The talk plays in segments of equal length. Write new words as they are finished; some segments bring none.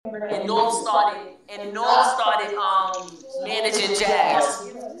and North started managing Jazz.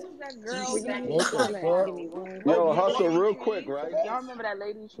 Who's that girl? What Hold the on, fuck? give me one. Yo, Hustle, real quick, right? Y'all remember that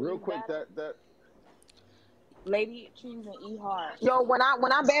Lady Trees Real quick, battle? that. Lady Trees and E Hart. Yo, when I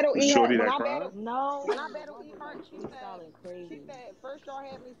battle E Hart, Shorty when that I cried? battle No. when I battle E Hart, she She sounding said crazy. first y'all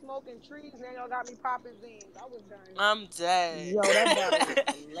had me smoking trees, now y'all got me popping zines. I was done. I'm dead. Yo, that battle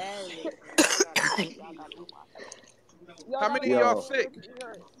was hilarious. Y'all gotta go watch that. How many of y'all sick?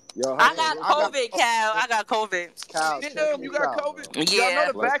 Yo, I got COVID, Cal. I got COVID. Cal, Damn, you got COVID? Y'all know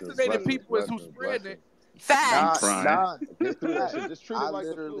Yeah. the vaccinated people is who spread it. Facts. Nah, Get through that shit. Just treat it I like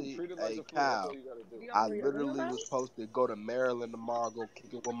the flu. literally, Treat it like hey, the flu. That's Cal, all you gotta do. I literally was supposed to go to Maryland tomorrow, go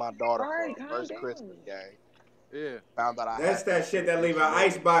kick it with my daughter Alright, for her calm first down. Christmas game. Yeah. Found out I That's had that shit that leave an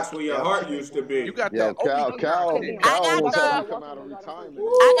ice box where your heart used to be. You got Yo, that Cal Omicron shit. almost I had got me come out of retirement.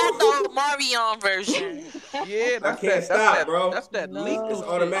 the Omarion version. Yeah, I can't stop, bro. That's that No. legal It's shit.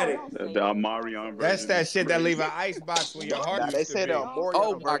 automatic. The Omarion version. That's that shit that leave an ice box where your heart Now, used they to say be. the Oh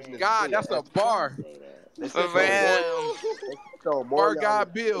Omarion my version is God, really that's a bar. They For said real. the Bar Omarion God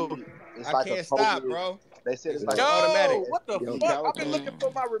is Bill. really, it's I like can't a stop, COVID. bro. They said it's It's like Yo, automatic. what the Yo, fuck? I've been Calico. looking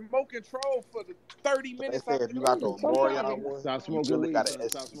for my remote control for the 30 they minutes. said if you got the Omarion one, Stop you smoking really weed, got son. an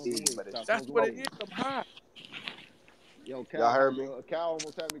Stop smoking STD. weed. But Stop That's smoking what it weed. is. I'm high. Yo, Cal, y'all heard me? Cal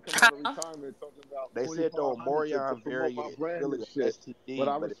almost had me come out of retirement talking about They said the 4,500 to Omarion promote my variant is brand really and an shit. STD, But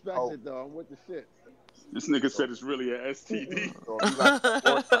I but it's respect COVID. it though. I'm with the shit. This nigga said it's really an STD. So if you got the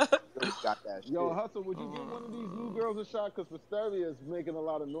Omarion, you really got that Yo, shit. Hustle, would you give one of these new girls a shot? Because Wisteria is making a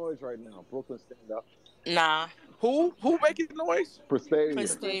lot of noise right now. Brooklyn stand up. Nah. Who making noise? Prestavia.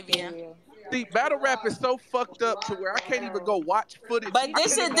 Prestavia. See, battle rap is so fucked up to where I can't even go watch footage. But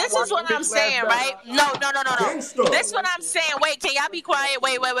this is what I'm saying, right? No. Gangsta. This is what I'm saying. Wait, can y'all be quiet?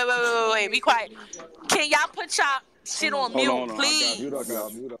 Wait. Be quiet. Can y'all put y'all shit on mute, Hold on. please? Mute up, y'all.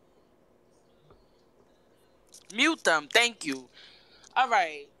 Mute up. Mute them. Thank you. All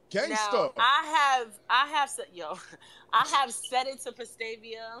right. Gangsta. Now I have said it to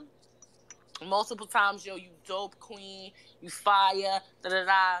Prestavia multiple times. Yo, you dope queen. You fire.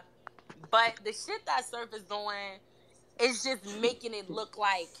 But the shit that Surf is doing is just making it look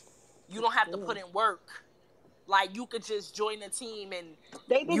like you don't have to put in work. Like you could just join the team and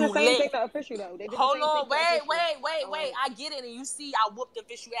They did you the same thing lit. to Official though. They did Hold the same on, thing to wait. Official. I get it, and you see, I whooped the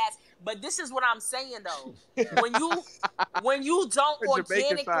Official ass. But this is what I'm saying though. when you don't The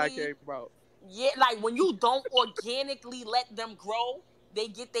Jamaican side organically, came out. yeah, like when you don't organically let them grow, they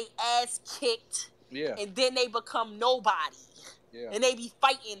get their ass kicked, Yeah. and then they become nobody. Yeah. And they be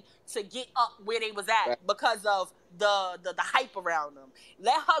fighting to get up where they was at because of the hype around them.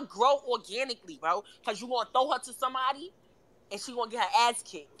 Let her grow organically, bro. Because you want to throw her to somebody, and she going to get her ass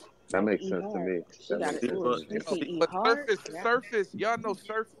kicked. That makes sense to me. But Surface, y'all know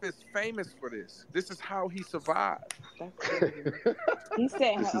Surface famous for this. This is how he survived. He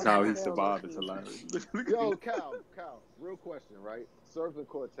said This is how he survived. It's hilarious. Yo, Cal, real question, right? Surf and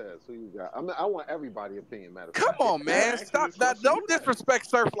Cortez, who you got? I want everybody's opinion, matter of fact. Come on, man. Stop that. Don't disrespect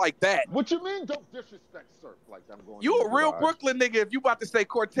Surf like that. What you mean don't disrespect Surf like that? I'm going You a real Brooklyn nigga if you about to say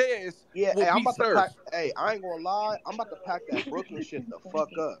Cortez. Yeah, will hey, I'm beat about to Surf. pack. Hey, I ain't gonna lie. I'm about to pack that Brooklyn shit the fuck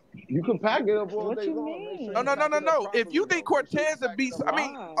up. You can pack it up all What day you long. mean? No. If you think Cortez would beat, I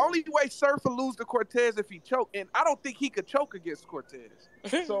mean, only way Surf will lose to Cortez if he choke, and I don't think he could choke against Cortez.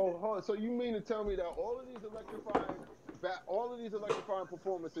 So you mean to tell me that all of these electrifying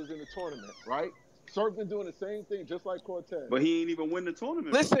performances in the tournament, right? Surf been doing the same thing, just like Cortez. But he ain't even win the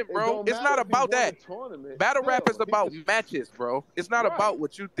tournament. Listen, bro, it's not about that. Battle rap is about matches, bro. It's not about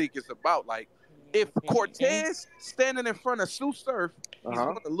what you think it's about. Like, if Cortez standing in front of Sue Surf, he's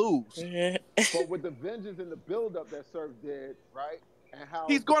going to lose. But with the vengeance and the build-up that Surf did, right? And how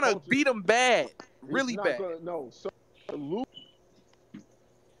he's going to beat him bad, really bad. Surf lose.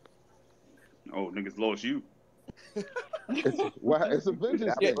 Oh, niggas lost you. It's a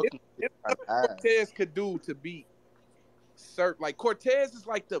vengeance. Yeah, it's what Cortez could do to beat Surf. Like, Cortez is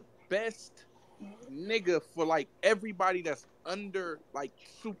like the best nigga for like everybody that's under like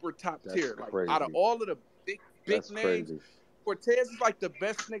super top tier. Like out of all of the big names, crazy. Cortez is like the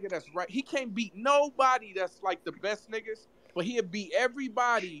best nigga that's right. He can't beat nobody that's like the best niggas, but he'll beat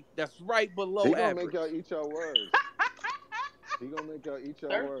everybody that's right below average. He gonna make y'all eat your words. He gonna make y'all eat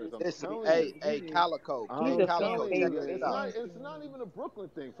your words. Hey, Calico. It's not even a Brooklyn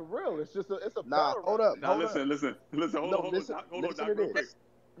thing, for real. It's just it's a hold up. Listen. Hold on, Doc, real quick.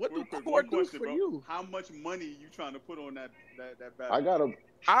 What do Real quick, Core one do question, for bro. you? How much money you trying to put on that battle? I got a.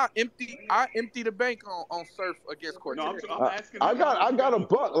 I empty the bank on Surf against Cortez. No, I'm asking. I him how much you got a on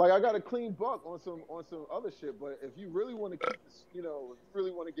buck. Core. Like I got a clean buck on some other shit. But if you really want to keep this, if you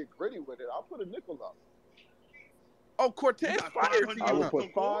really want to get gritty with it, I'll put a nickel up. Oh, Cortez You got fired $500 to I you. will on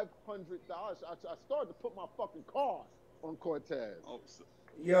put Core? $500. I started to put my fucking card on Cortez. Oh, so,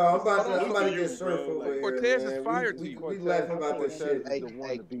 Yo, I'm about Salute to to get you, Surf bro. over Like, here, Cortez is man. fired We to you. laughing about this shit. Hey, The one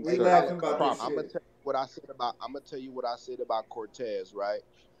hey, to beat We hey, laughing about Prop, this I'm gonna shit. tell you what I said about. I'm gonna tell you what I said about Cortez, right?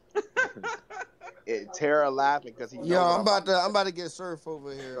 Tara laughing because he knows Yo, what I'm about to get Surf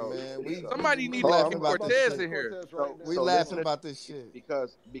over here, So- man. Somebody need Hold to on, get I'm about to Cortez say in here. We So laughing listen to- about this shit.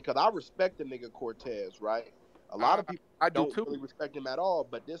 because I respect the nigga Cortez, right? A lot of people I do don't too. really respect him at all,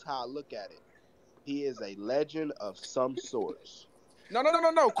 but this how I look at it. He is a legend of some sorts.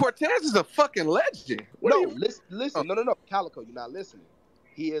 No. Cortez is a fucking legend. What No, do you? listen. No. Calico, you're not listening.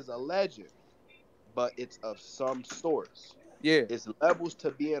 He is a legend, but it's of some sorts. Yeah. It's levels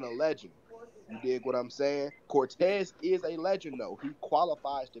to being a legend. You dig what I'm saying? Cortez is a legend, though. He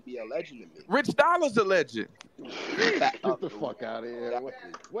qualifies to be a legend to me. Rich Dollar's a legend. Get the fuck out of here.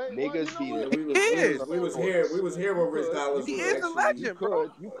 Wait, Niggas be Yeah, there. we was here when Rich Dollars He was is a actually legend,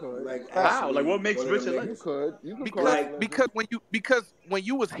 bro. You could. like How? actually Like, what makes one of Rich a them legend? niggas. You could. Because when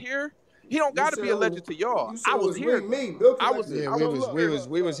you was here, he don't got to You be a said legend to y'all. You said I it was here. me. Bill I was- collected. Yeah, I we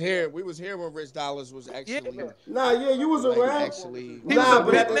was- was here when Rich Dollars was actually Nah, yeah, you was like, around. actually. He was Nah, a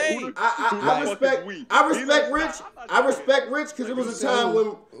but big at the- name. I respect Rich. I respect Rich because it was a time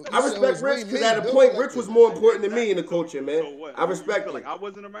when I respect Rich because at a point Rich was more important than me in the culture, man. So what? I respect You feel it. like I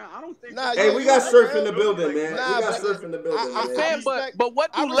wasn't around. I don't think. Nah, Hey, yeah, we got you Surf in right, the man. building, man. Nah, We got but Surf in the building, I'm man. saying, but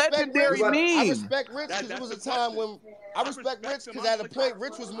what do I respect legendary Rich. I mean? respect Rich because it That's was a the time question. when I respect Rich because at a point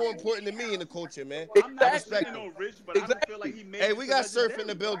Rich was more important than me in the culture, man. I'm not Exactly. shitting on Rich, but I don't feel like he made. Hey, it we to got Surf in legendary.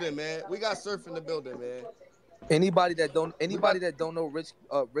 the building, man. We got Surf in the building, man. Anybody that don't know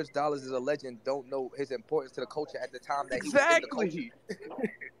Rich Dollars is a legend don't know his importance to the culture at the time that he was in the culture.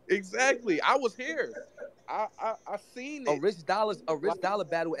 Exactly. I was here. I seen A it. Rich Dollar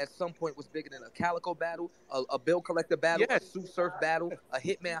battle at some point was bigger than a Calico battle, a Bill Collector battle, Yes. a Sue Surf battle, a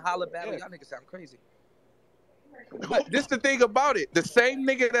Hitman Holla battle. Yes. Y'all niggas sound crazy. But this the thing about it. The same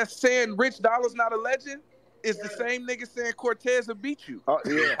nigga that's saying Rich Dollar's not a legend is the same nigga saying Cortez will beat you. Oh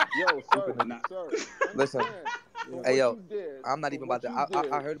yeah, yo, sir. Listen, understand, hey, yo, what you did, I'm not even for about to. what you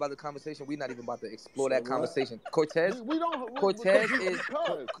did, I heard about the conversation. We're not even about to explore that conversation. Cortez, we don't. Cortez because- is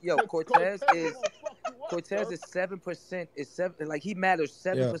because Cortez gonna is fuck you up, Cortez sir. is 7%. Is 7 like he matters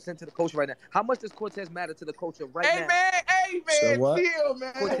 7% to the culture right now. How much does Cortez matter to the culture right Hey now? man, So what? chill,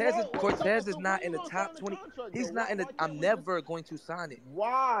 man. Cortez is So not when in you the gonna top sign the 20. contract, He's though? not in the. Why I'm can't we never going to sign it.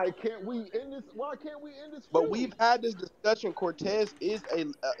 Why can't we end this? Why can't we end this? But feud? we've had this discussion. Cortez is a,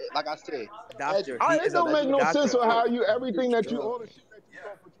 like I said, Doctor, legend. he It is a don't make legend. no Doctor. sense on how you everything that you all the shit that you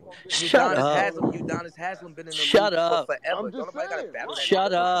talk, but you won't get. Shut Udonis up. Haslam. Udonis Haslam been in the Shut league up. for forever. I'm Don't just nobody got to saying. battle that.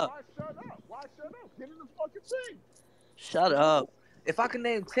 Shut nigga. up. Why shut up? Why shut up? Get in the fucking thing. Shut up. If I can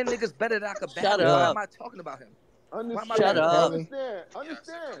name 10 niggas better that I could Shut battle, why up. am I talking about him? Understand. Shut up.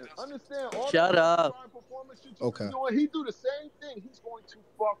 Understand. All Shut that up. performance shit you Okay. be doing, he do the same thing. He's going to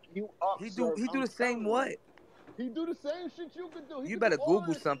fuck you up. He sir. do I'm the same telling what? you. He do the same shit you can do. He You can better do all Google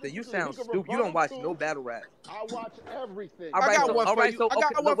the shit something. that You do. sound He can stupid. You rebuttal don't watch too. no battle rap. I watch everything. All I right, got so, one all for right, you. so I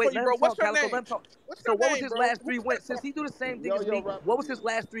got okay, one wait, for you, let bro. him What's talk, your Calico. name? Let him talk. What's So your what name, was his bro? last 3 wins? Since he do the same thing as me, rap what was for his you.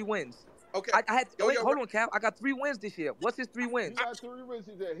 last 3 wins? Okay. I had Yo, wait, yo, hold on, Cal. I got 3 wins this year. What's his 3 He wins? got 3 wins.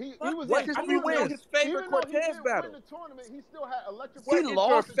 He did. He was What's in, his I 3 need to know wins? his favorite Even though he Cortez didn't battle. win the tournament, he still had electric. He What is your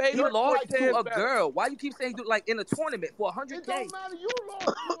lost. He favorite lost to Cortez a battle? girl. Why you keep saying like in a tournament for It $100K? don't matter. You lost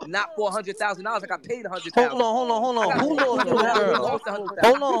to a Not girl. for $100,000. I got paid Hold $100,000. on. I got Who paid lost to a $100,000. He girl? lost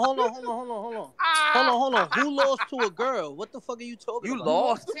 $100,000. Hold on. Who lost to a girl? What the fuck are you talking You about?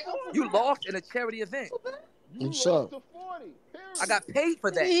 lost. to 40. You lost in a charity event. You What's lost up? to 40. Period. I got paid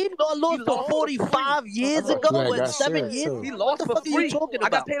for that. He lost He to lost 45 years Yeah, ago I and got 7 shit, years. too. He What lost the for fuck are you free. talking I got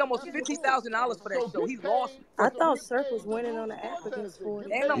about? paid almost $50,000 for that So show. get He paid. lost, I So thought get Surf paid was to winning lose on the to app against Cortez. 40.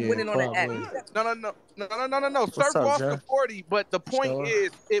 Get and I'm paid. winning on that app. probably. No. Surf up, lost Jay? to 40, but the point Sure.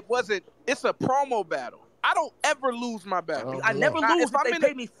 is, it wasn't. It's a promo battle. I don't ever lose my battle. I never Now, lose if if I'm they in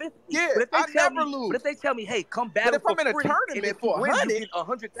pay a- me 50. Yeah, but if they I tell never me, lose. But if they tell me, hey, come But battle if I'm for in a free, tournament and if for you win, 100, you get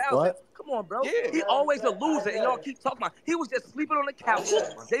 100,000. What? Come on, bro. Yeah. He always a loser, and y'all keep talking about. He was just sleeping on the couch.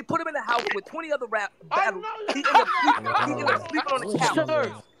 They put him in the house with 20 other rap battles. He ended up sleeping on the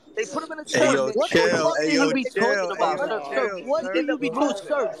couch. They put him in a Hey, tournament. yo, What the chill. fuck Hey, do yo, you be chill. talking about, Hey, sir? yo, Sir, chill. what do you be talking, Losing.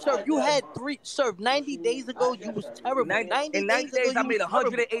 sir? You had sir 90 days ago. You was terrible. 90 In 90 days ago, days, I you made was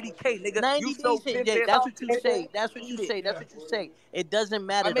terrible. 180K, nigga. 90 You days, sold yeah, 10 that's what you nigga. say. That's what you Shit. say. That's what you say. It doesn't I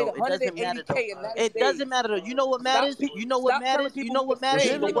matter made though. It doesn't matter though. 180K in 90 It days. doesn't matter though. You know what Stop matters? You know what Stop telling matters? You people know what matters?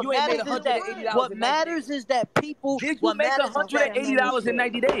 shit, You know nigga. what You ain't made matters is that $180 what in 90 matters days. is that people. Did you What make matters is that $180 in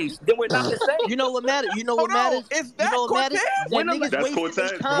 90 days? Then we're not the same. you know what matters? You know what Hold on. matters? Is You that know what matters? Cortez? That niggas That's wasted their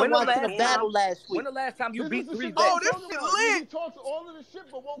Cortez, time When the watching a last battle last When week. the last time you This beat is the 3 shit vets? Oh, I'm this talking shit about. He lit. talks all of the shit,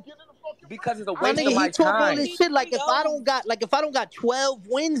 but won't get in the fucking Because it's a My waste of nigga, my he talk all time. this shit like if I don't got 12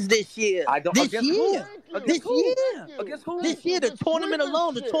 wins this year. I don't. This Against year. who? This Against who? year. Against who? This year, the tournament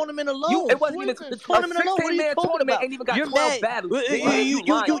alone, the tournament alone. It wasn't even The tournament alone. What are you 16-man talking tournament about? ain't even got You're 12 mad. battles. You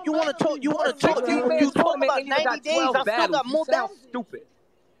want to talk? You want to talk? 16-man You talk tournament about ain't even 90 got days. 12 I still battles. got You more sound battles. stupid.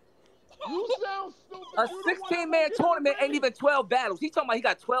 You sound stupid. A 16-man tournament ain't even 12 battles. He talking about he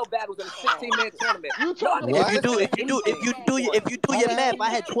got 12 battles in a 16-man tournament. You Y'all talking niggas If you do, listen if to you do, if you anything. do, if you do your math, I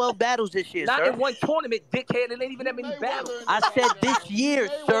had 12 battles this year, Not sir. in one tournament, dickhead. It ain't even that many battles. I said this year,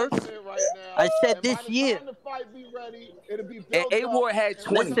 sir. I said this year. The fight be ready, it'll be And built A-War up, had and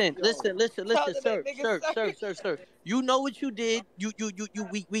 20. Listen, sir. You know what you did.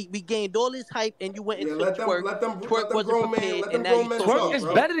 We gained all this hype, and you went into Twerk. Twerk wasn't prepared, and now you Twerk is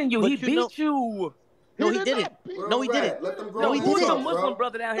better than you. He beat you. No, he didn't. No, he didn't. No, he Who's the didn't. Muslim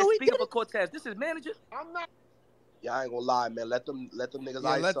brother down here speaking for Cortez? This is manager. I'm not. Yeah, I ain't gonna lie, man. Let them niggas. Yeah,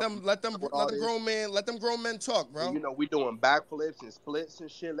 ice let up them with all this. let them grown men talk, bro. You know, we doing backflips and splits and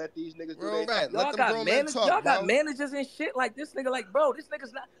shit. Let these niggas do Real that. rap. Let them grown men talk, Y'all got bro. managers and shit like this nigga. Like, bro, this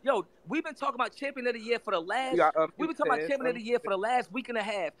nigga's not. Yo, we've been talking about champion of the year for the last. We've been talking about champion of the year for the last week and a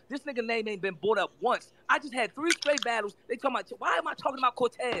half. This nigga name ain't been brought up once. I just had 3 straight battles. They talking about. Why am I talking about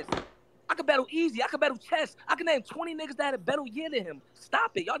Cortez? I can battle easy. I can battle chess. I can name 20 niggas that had a better year than him.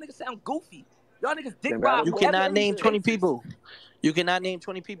 Stop it. Y'all niggas sound goofy. Y'all niggas dick ride. You cannot name 20 people. You cannot name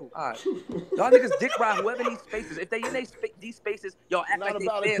 20 people. All right. Y'all niggas dick ride whoever in these spaces. If they in these spaces, y'all act like they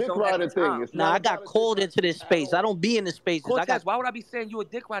fans don't have the time. Nah, I got called into this space. I don't be in the spaces. Cortez, why would I be saying you a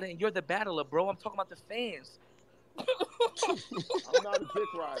dick rider and you're the battler, bro? I'm talking about the fans. I'm not a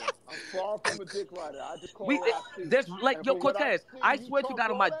dick rider. I'm far from a dick rider. I just call what I see. There's like, And yo, from what I Cortez, see, I you swear to talk God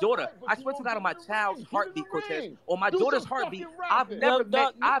on all my that daughter, right, but I you swear to won't God get on my in the child's ring. Get in heartbeat, the Cortez, ring. or my Do daughter's some heartbeat. fucking I've rapping. never Yo,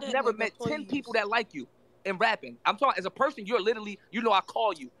 dog, I've mute never that met nigga, 10 please. people that like you in rapping. I'm talking as a person, you're literally, you know, I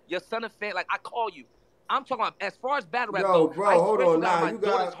call you. Your son of fan, like I call you. I'm talking about as far as battle rap Yo, goes, bro, I hold swear to on. God, Nah, my you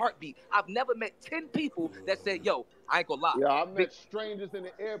daughter's got- heartbeat. I've never met 10 people that said, yo, I ain't gonna lie. Yeah, I met strangers in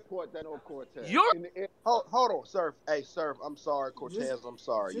the airport that know Cortez. You're in the air. Hold on, Surf. Hey, Surf. I'm sorry, Cortez. I'm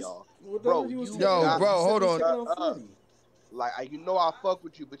sorry, y'all. Whatever Bro, you was you taking Yo, out, bro, you said hold you on. taking out 40. Like, you know I fuck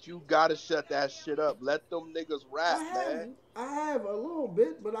with you, but you gotta shut that shit up. Let them niggas rap, man. I have a little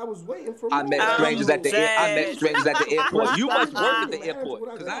bit, but I was waiting for I more. met strangers at the I met strangers at the airport. You must work at the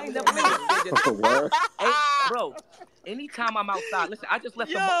airport because I ain't never met a stranger. Word. Hey, bro, anytime I'm outside, listen, I just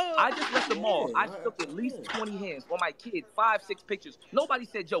left the mall. I I took at least 20 hands on my kid, 5, 6 pictures. Nobody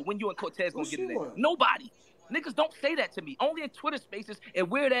said, Joe, when you and Cortez gonna get in there? Nobody. Niggas don't say that to me. Only in Twitter spaces and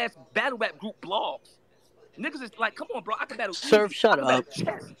weird ass battle rap group blogs. Niggas is like, come on, bro. I can battle. Surf, easy. shut I can up. battle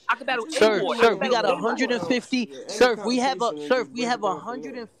chess. I can battle Surf, A-War. I Surf, can we battle got Daylight. 150. Surf, we have a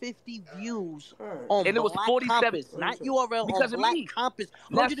 150 views on And it was Black 47 Compass, not URL, because on of Black me. Compass.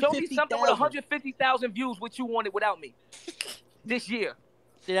 Now show me something with 150,000. 150,000 views which you wanted without me this year.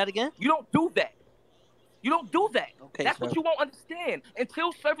 Say that again? You don't do that. You don't do that. Okay, That's sir. what you won't understand.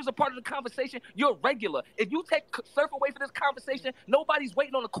 Until Surf is a part of the conversation, you're regular. If you take Surf away from this conversation, nobody's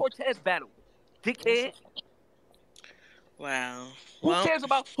waiting on a Cortez battle. Dickhead. Wow. Who cares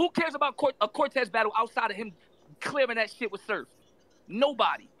about a Cortez battle outside of him clearing that shit with Surf?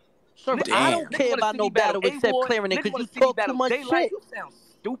 Nobody. Surf, I don't care about no battle except clearing it because you talk too much Daylight, shit. you sound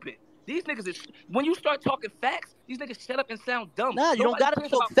stupid. These niggas is when you start talking facts, these niggas shut up and sound dumb. Nah, you don't Nobody gotta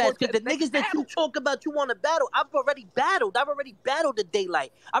cares talk about fast because the Cortez's niggas that you talk about you want to battle, I've already battled. I've already battled the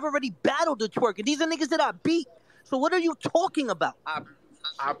Daylight. I've already battled the Twerk. And these are niggas that I beat. So what are you talking about?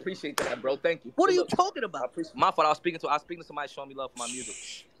 I appreciate that, bro. Thank you. What are you talking about? My fault. I was speaking to somebody showing me love for my music.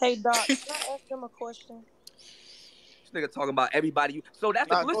 Hey, Doc, can I ask them a question? This nigga talking about everybody. So that's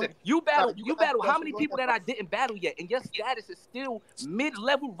Nah, listen. go You battle. you You can ask battle. How questions, many go people ahead. that I didn't battle yet, and your status is still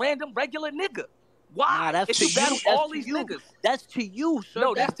mid-level, random, regular nigga. Why? Nah, that's to you battle you. all these niggas. That's to you, sir.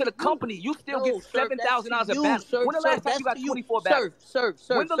 No, that's to the company. You still get $7,000 a battle. When the last time you got 24 battles? Sir.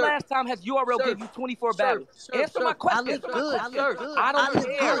 When the last time has URL given you 24 battles? Answer my question. I live good, sir. I don't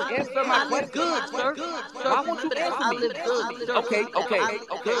care. Answer my question. Good, sir. Why won't you answer me? I live good, sir. Okay.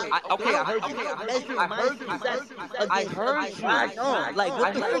 I heard you. I heard you. Like,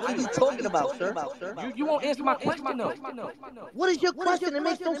 what the fuck are you talking about, sir? You won't answer my question, though. What is your question? It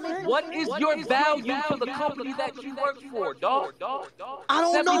makes no sense. What is your value to the company that you work for, dog? I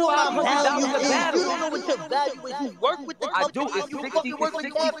don't know what my value is. You don't know what your value is. You work with the company. I do. It's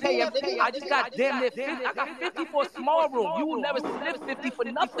 60K. I just got damn near 50. I got 50 for a small room. You will never sniff 50 for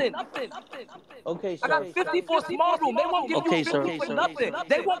nothing. Okay, sir. I got 50 for a small room. They won't give you 50 for nothing.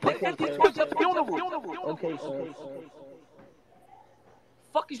 They won't pay 50 towards your funeral. Okay, sir.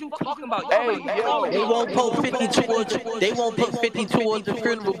 Fuck is you talking about? Hey, they won't put 50 towards. They won't put 50 towards the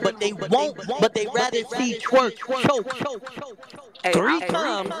funeral, but they won't. But they rather see Twerk choke 3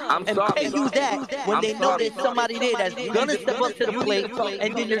 times and pay you that when they know there's somebody there that's gonna step up to the plate,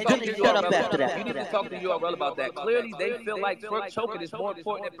 and then you're gonna shut up after that. You need to talk to URL about that. Clearly, they feel like Twerk choking is more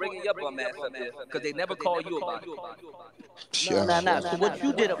important than bringing your bum ass up there because they never call you about it. Nah. So what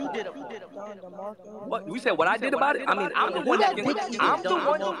you did? What you said? What I did about it? I mean, I'm the one that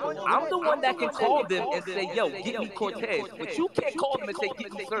I'm the one that can call them and say, "Yo, get me Cortez," but you can't call them and say,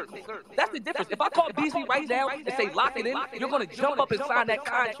 "Get me Sir." That's the difference. If I call BZ right now and say, "Lock it in," you're gonna jump up and sign that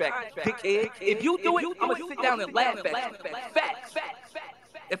contract, dickhead. If you do it, I'm gonna sit down and laugh at you. Facts.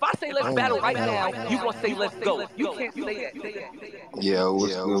 If I say let's battle right now, you gonna say let's go. You can't say that. Yeah,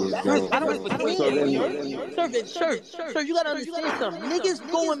 what's good? I don't Sir, you gotta understand something. Niggas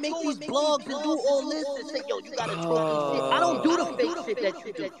go and make these blogs and do all this and say, yo, you gotta talk shit. I don't do the fake shit that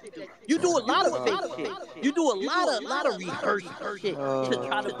you do. You do a lot of fake shit. You do a lot of rehearsed shit to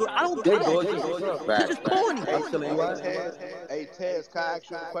try to do. I don't do that. You're just corny. Hey, Tez, can I ask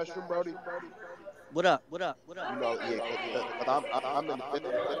you a question, Brody? What up? You know, I'm in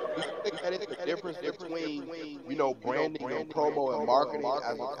you think that it's the difference between, branding and promo and marketing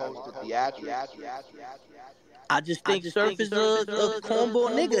as opposed to theatrics? I just think Surf is a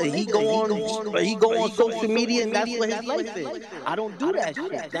cornball nigga. He go on social media and that's what his life is. I don't do that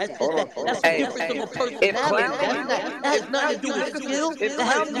shit. That's the difference of a personality. That has nothing to do with skill. That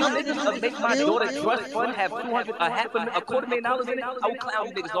has nothing to do with make my daughter trust fund have $250,000 in it. I will clown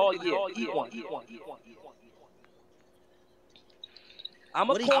you niggas all year. Eat one. I'm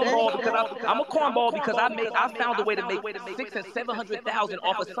a cornball because I found a way to make $600,000 and $700,000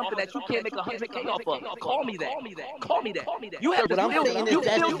 off of something that you can't make $100K off of. Call me that. You have to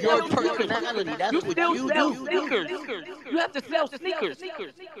sell your personality. That's what you do. Sneakers. You have to sell sneakers.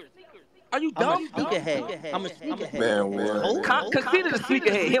 Are you dumb? I'm a sneakerhead. Man, consider the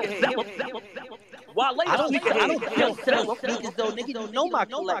sneakerhead. He'll sell them. Wale a sneakerhead. I don't sell sneakers though, nigga. You know my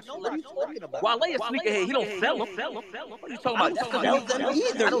collection. What are you talking about? Wale a sneakerhead. He don't sell them. What are you talking about? I don't sell them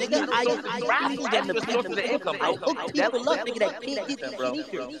either, nigga. I raffle them to people. I hook people up, nigga, that can't get these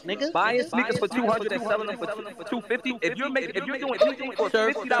sneakers, nigga. Buying sneakers for $200 and selling them for $250. If you're doing anything for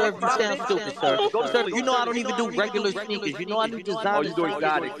 $50, you sound stupid, sir. Sir, you know I don't even do regular sneakers. You know I do designer. You do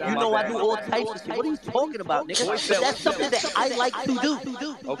exotic. You know I do all types of shit. What are you talking about, nigga? But that's something that I like to do.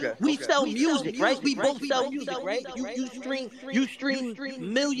 Okay. We sell music, right? We both sell music, right? You stream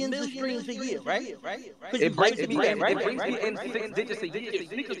millions of streams a year, right? It brings me in 6 digits a year.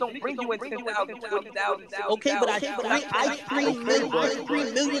 Sneakers don't bring you in 10,000, 20,000. Okay, but I stream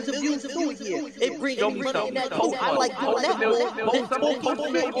millions of views a year. It brings me in that too. I like doing that more than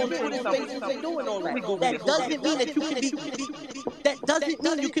talking shit on Twitter Spaces and doing all that. That doesn't mean that you can beat. That doesn't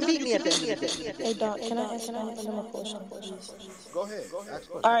mean you can beat me at the end of the day. Hey, Doc, can I ask him a question, please? Go ahead.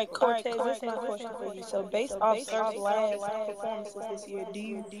 All right, Cortez, this is my question for you. So, based off Surf's last performances this year, do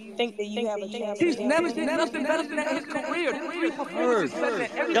you think that you have a chance? He's never did nothing better than that in his career.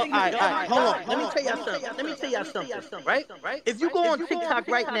 All right, hold on. Let me tell y'all something. Right? If you go on TikTok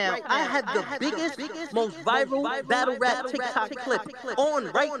right now, I have the biggest, most viral battle rap TikTok clip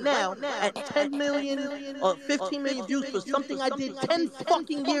on right now at 10 million or 15 million views for something I did 10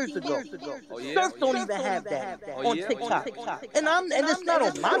 fucking years ago. Surf don't even have that on TikTok. And it's not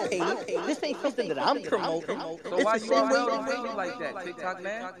on my page. This ain't something that I'm promoting. So why you like that, TikTok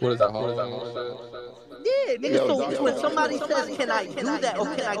man? What is that? Yeah, nigga. So when somebody says, "Can I do that?" or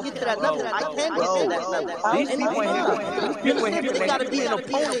 "Can I get to that level?" I can get to that level. These people ain't It's got to be an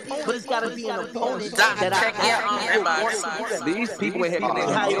opponent, but it's got to be an opponent that I. These people ain't here.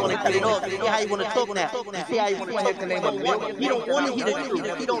 How you want to cut it off? See how you want to talk now? See how you want to talk the name of it? He don't want to hear the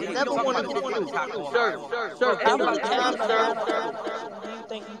truth. He don't never want to hear the truth. Sir, give him time, sir.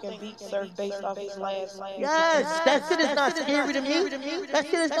 think you can beat Surf based off his last? Yes, that shit is not scary to me. That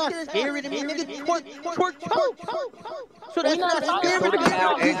shit is not scary to me. Nigga, twerk. So that's not scary to me.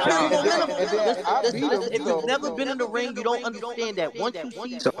 Listen, if you've never been in the ring, you don't understand that. Once you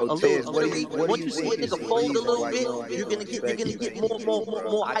see a nigga fold a little bit, you're gonna get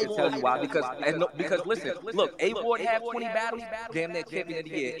more I hype. can tell you why. Because listen, look, A Ward have 20 battles, damn near champion of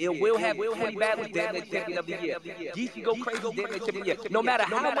the year. It will have 20 battles, damn near champion of the year. GC go crazy, damn near champion of the year. No matter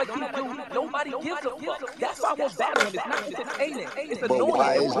how much you do, nobody gives a fuck. That's why I won't battle him. It's not entertaining. It's annoying. But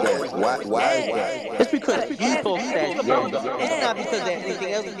why is that? Why is that? It's because he talks that shit. It's not because of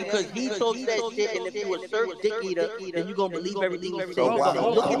anything else. It's because he talks that shit, and if you a Surf dick eater, then you gonna believe everything he says. So why?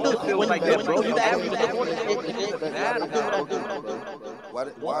 Look at this. When you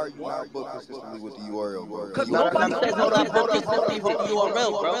Why are you not booked consistently with the URL, bro? Because nobody says I'm not booked consistently with the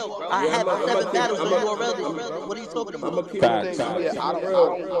URL, bro. I have 7 battles on URL. What are you talking about? I'm gonna keep it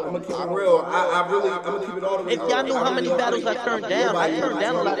real. I'm gonna keep it all the way. If y'all knew how many battles I turned down, I turned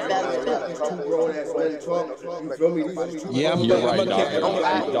down a lot of battles too. Two grown ass men talk. You feel me? Yeah, you're right, Doctor.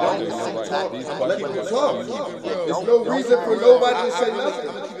 Let them talk. There's no reason for nobody to say nothing.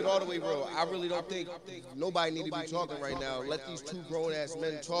 I'm gonna keep it all the way real. I really don't think nobody need to be talking right now. Let these two grown ass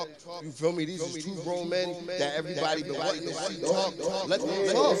men talk. You feel me? These is two grown men that everybody been wanting to see talk. Let them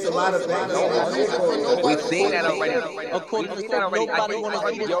talk. It's a lot of things. We've seen that already. According to Surf, nobody want to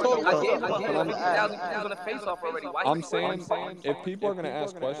see this talk. I'm saying, if people are gonna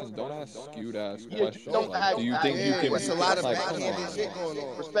ask questions, don't ask skewed ass questions. Do you think you can? It's a lot of backhanded shit going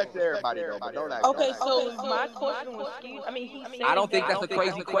on. Respect to everybody though, but don't act. Okay, so my question was skewed. I mean, he said I don't think that's a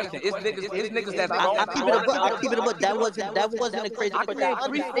crazy question. It's niggas that's I keep it a buck. That wasn't a crazy question. I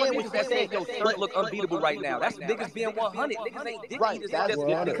understand what you're saying. Yo, Surf look unbeatable right now. That's niggas being 100. Niggas ain't dick eaters.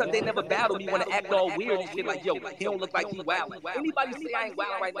 Just because they never battled me want to act all weird and shit like, yo, he don't look like he wildin'. Anybody say I ain't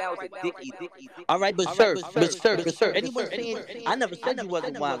wildin' right now is a dick eater. All right, but Surf. Anyone saying I never said you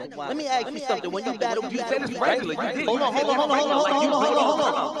wasn't wildin'? Let me ask you something. When you battle, you said it's regular. You did. Hold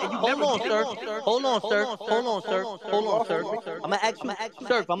on, sir. I'm gonna ask you,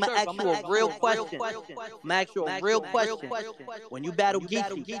 Surf. I'm gonna ask you a real question. When you battle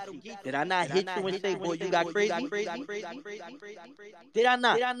Geechee, did I not hit you and say, boy, you got crazy? Did I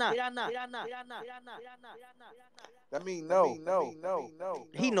not? That mean no.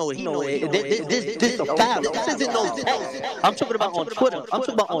 He know it. This a foul. This isn't no text. I'm talking about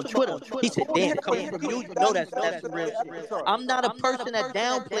on Twitter. He said, damn, coming from you, you know that's real shit. I'm not a person that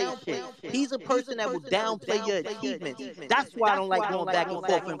downplays shit. He's a person that will downplay your achievements. That's why I don't like going back and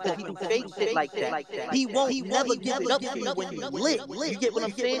forth with him, because he do fake shit like that. He never give it up to you when you lit. You get what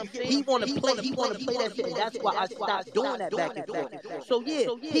I'm saying? He wanna play that shit, and that's why I stopped doing that back and forth. So yeah,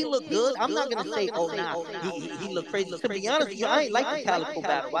 he looked good. I'm not gonna say, oh nah, he looked crazy. To be honest with you, I ain't like the Calico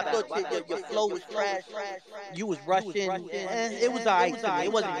battle. I thought your flow was trash. You was rushing. It was alright to me.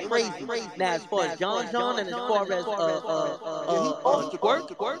 It wasn't crazy. Now as far as John and as far as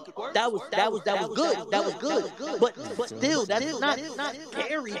Twerk, that was good. That was good. But still, that's not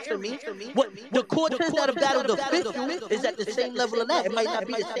scary to me. What the Cortez that have battled official is at the same level of that. It might not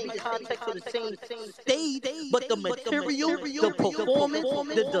be the same context or the same stage, but the material, the performance,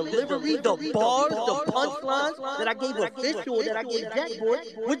 the delivery, the bars, the punchlines that I gave official, that I gave Jack Boy,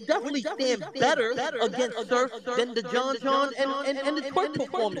 would definitely stand better against Surf than the John and the Twerk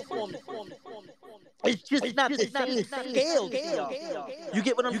performances. It's just not the same scale. You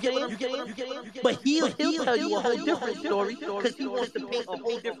get what I'm saying? But he'll tell you a whole different story because he wants to paint a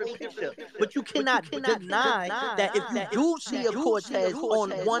whole different picture. But you cannot deny that if you do see a Cortez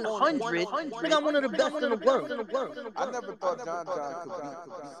on 100, think I'm one of the best in the world. I never thought John could beat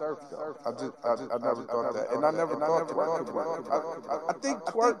Surf though. I never thought that, and I never thought Twerk could win. I think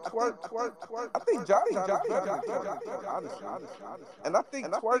Twerk. I think Johnny honestly, and I think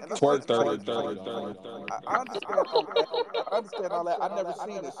Twerk third. I understand all that. I never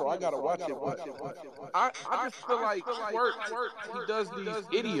seen it, so I gotta watch it. I just feel like Twerk, he does these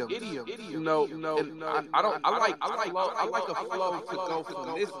idioms, you know. And I like a flow to go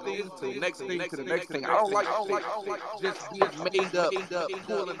from this thing to the next thing to the next thing. I don't like just being made up,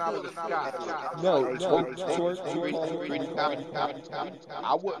 pulling out of the sky. No.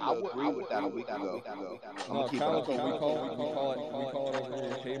 I wouldn't agree with that a week ago. No, Calico, we call it over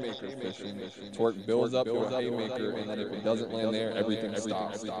here haymaker fishing. Twerk builds up to a haymaker, and then if it doesn't land there, everything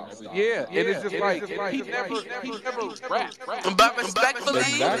stops. Yeah, and it's just like he never rapped. But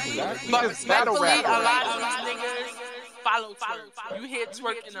respectfully, a lot of these niggas follow twerk. You hear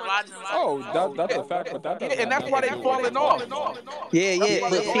twerking a lot. Oh, that's a fact, but that doesn't. And that's why they falling off. Yeah.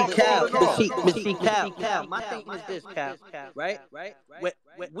 But see, Cal. My thing is this, Cal. Right.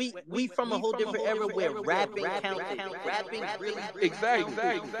 We from a whole different era where rapping counted. Rapping really. Exactly.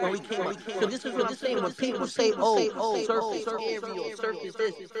 When we came. So this is what I'm saying. When people say, "Oh, surf is scary," or "surf is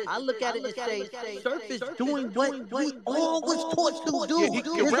this," I look at it and say, "Surf is doing what we all was taught to do."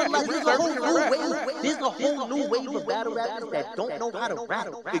 There's a whole new wave of battle rappers that don't know how to rap.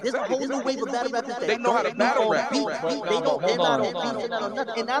 There's a whole new wave of battle rappers that know how to battle rap. They're not on beats and on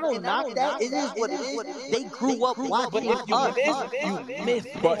nothing. And I don't knock that. It is what it is. They grew up watching us. You miss.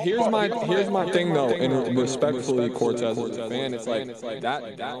 But here's my thing though, and respectfully, Cortez, as a fan, it's like that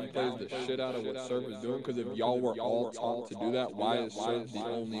downplays the shit out of what Surf is doing. Because if y'all were all taught to do that, why is Surf the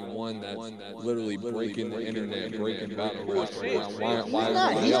only one that's literally breaking the internet, breaking battle rap right now?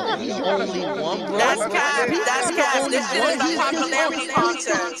 Why He's not the only one, bro. That's cap. This shit is a popularity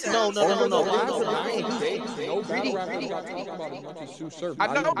contest. No. No battle rappers got talked about as much as Sue Surf. I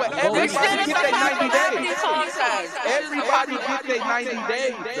know, but everybody get their 90 days. Everybody get their 90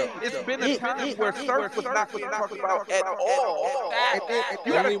 days. It's been a time where Surf was not being talked about at all.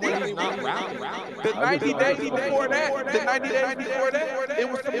 Only when he's not rapping. The 90 days before that, it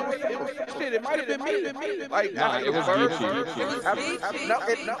was shit. It might have been me. Like, nah, it was Geechee.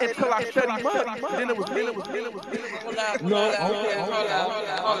 Until I shut him up, then it was me.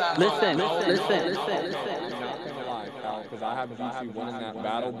 Listen. Because I have Geechee winning that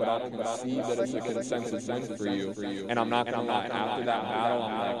battle, but I'll concede that it's a consensus win for you. And I'm not gonna lie. After that battle,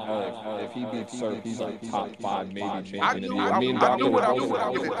 I'm like, oh, if he beats Surf, he's like top 5, maybe champion. I knew what I was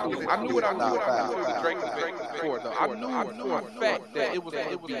doing. Drake before though. I knew for a fact that it was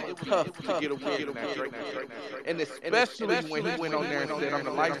tough to get a win from Drake. And especially when he went on there and said, "I'm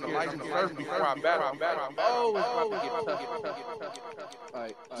the light skin Surf before I battle." Oh, it's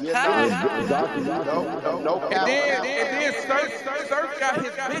about to get tough. No cap. And then Surf got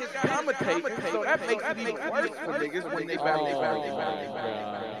his bitch commentating, so that makes it even worse for niggas when they battle.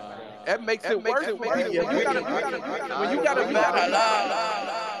 That makes it worse when you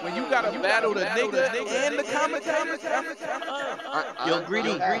gotta battle the nigga and the commentator. Yo,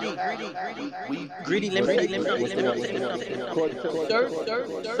 greedy. Let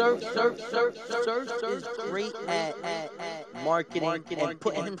Surf is great at marketing and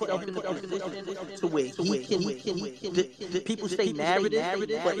putting himself in the position to where he can. The people say narrative,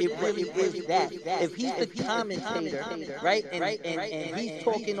 but it really is that. If he's the commentator, right, and he's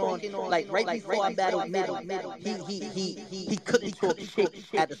talking on like right before I battled Middle, he couldn't talk shit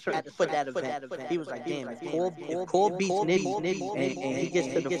at a certain for that event. He was like, damn, if Cole beats Nitty and he gets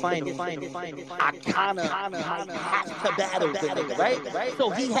to the final, I kinda have to battle the nigga, right? So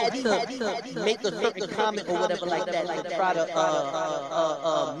he had to make a certain comment or whatever like that to try to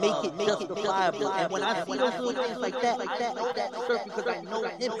make it justifiable. And when I see those little things like that, I know that Surf because I know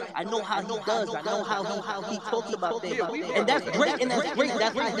him. I know how he does. I know how he talks about things. And that's great. And that's great.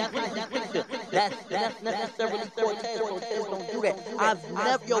 That's how he paints the picture. That's necessarily Cortez. Cortez don't do that. I've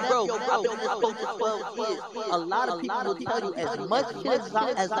never, bro, I've been in this sport for 12 years. A lot of people will tell you as much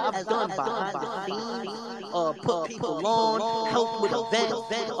as I've done behind the scenes, put people on, help with events,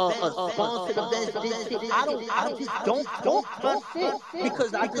 sponsored events, this shit. I just don't trust it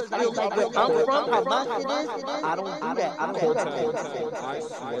because I just feel like where I'm from, how my shit is, I don't do that. I don't do that. I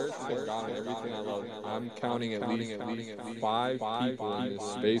swear to God, everything I love, I'm counting at least 5 people in this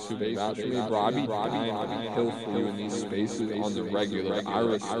space who can vouch for me, bro. I be dying on the hill for you in these spaces on the regular. I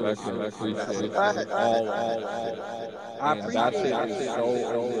respect and appreciate all. And that shit is so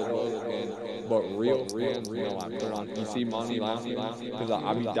overlooked. But real fans know I put on. You see Monty laughing because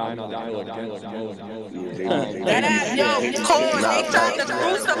I be dying on the hill against Mo. Cole, they tried to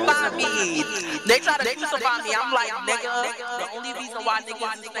crucify me. I'm like, nigga, the only reason why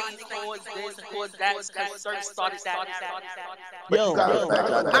niggas is saying towards this and towards that is because Surf started that. Yo,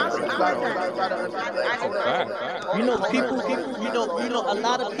 people, a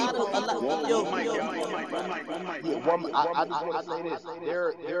lot of people, I just want to say this.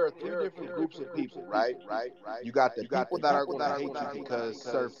 There are 3 different groups of people, right? You got the people that are going to hate you because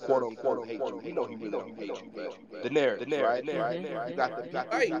Surf quote unquote hate you. You know he hates you, but the narrative, right? You got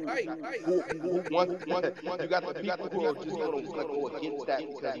the people who are just going to go against that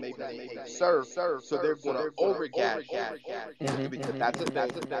because maybe they hate Surf, so they're going to overgas because that's it.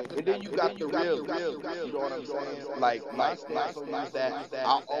 And then you got the real, you know what I'm saying? Like my stance is that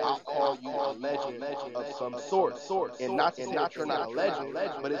I'll always call you a legend of some sort. And not to say that you're not a legend,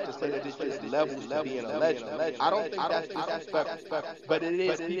 but it's to say that it's just levels to being a legend. I don't think that's disrespectful, but it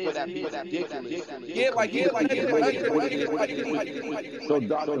is people that be ridiculous. So,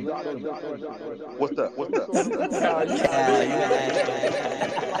 Doctor, what's up?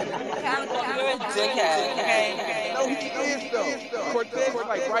 No, he is though. Cortez is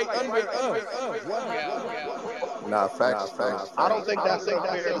like right under us. Nah, facts. I don't think that's fair to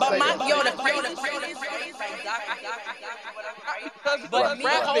say. But the crazy but me,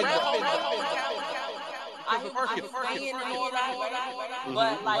 hold on. I'm saying and all that,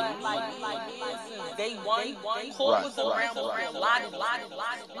 but like day one, Cole was around for a lot.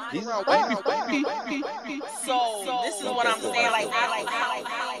 He's around way before me. So this is what I'm saying. Like, how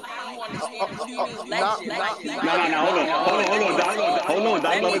you understand the legend? Hold on,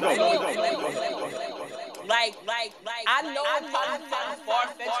 Doc. Like, I know it probably sounds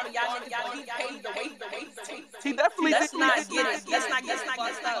far-fetched for y'all niggas, but he paid the way. He definitely Let's did. not get it. Let's not get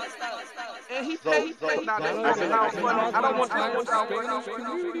fucked up. And he paid. I don't want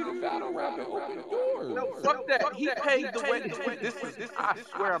community to battle rap and open doors. No, fuck that. He paved the way. This is. I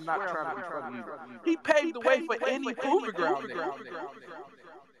swear I'm not trying to be funny. He paved the way for any proving ground.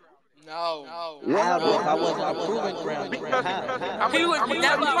 No. I wasn't a proving ground. He was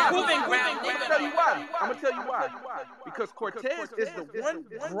never a proving ground. I'm gonna tell you why. Because Cortez is the one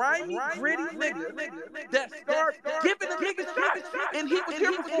grimy, gritty nigga that started giving the niggas shots, and he was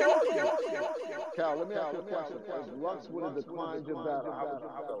here before. Cal, let me ask you a question. If Lux would have declined your battle, how would you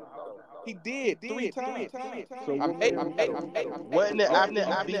feel? He did 3 times. So Wasn't it after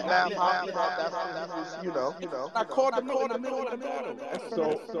you beat Matt Hoffman? You know. I called him in the middle of the battle.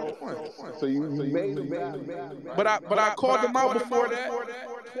 So you made the battle. But I called him out before that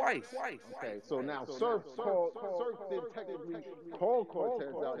twice. Okay, so now Surf did technically call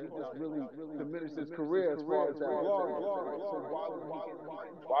Cortez out. He just really diminished his career as far as that glory. So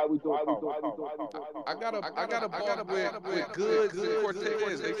why we doing I got a ball with Goods and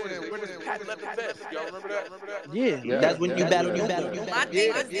Cortez. They said, where does Pat left the best? Y'all remember that? Yeah, that's when you battle.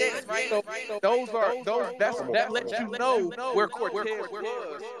 That lets you know where Cortez was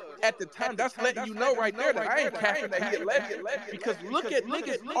at the time. That's letting you know right there that I ain't capping that he had left it. Because look at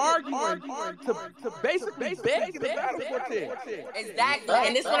niggas arguing to basically beg to battle Cortez. Exactly,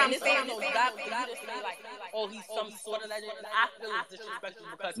 and this is what I'm saying. You just say like, oh, he's some sort of legend. I feel it's disrespectful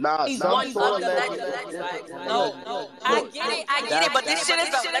because he's one of the legends. Like, no, I get it, but this shit is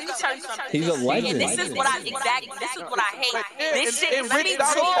let me tell you something. He's a legend. And this is what I hate. This shit, let me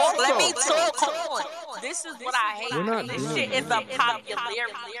talk. Hold on. This is what I hate. This shit is a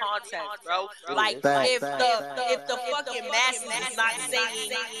popularity contest, bro. Like, if the fucking masses is not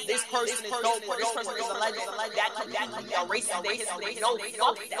saying this person is dope or this person is a legend, that could be a racist day history. No,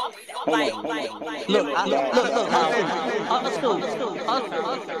 fuck that. Like, look. Hold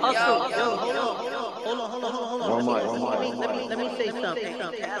on. Let me say something.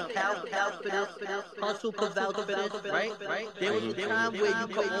 Hustle for this, right? There was a time where you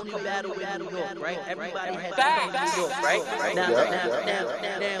could only battle in New York, right? Everybody had to come to New York, right? Now,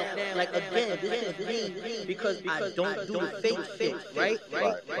 like again, this is me because I don't do the fake shit, right?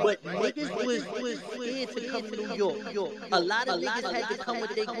 But niggas was scared to come to New York. A lot of niggas had to come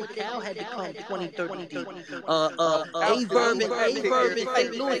with their good. Cal had to come 2013. A-Verb and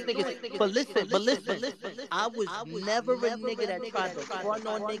St. Louis niggas. But listen. I was never a nigga that tried to front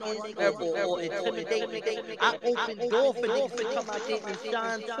on niggas or intimidate niggas. I opened door for niggas to come out there and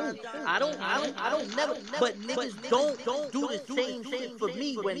shine too. I don't never. But niggas don't do the same shit for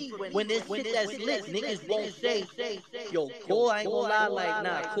me when there's shit that's lit. Niggas won't say, yo, Cole, I ain't gonna lie, like,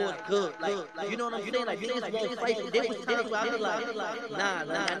 nah, Cole's good. Like, you know what I'm saying? Like, niggas won't fight. There was times where I be like, nah,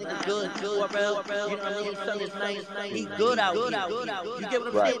 nigga good, you know what I mean? Son is nice, he good out here. You get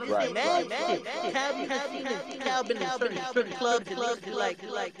what I'm saying? This mad shit. Cal been in certain clubs and niggas be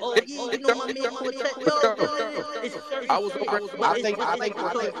like, oh yeah, you know my man Cortez. I think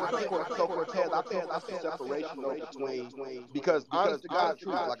Cortez. I think that's the separation between because honest to God,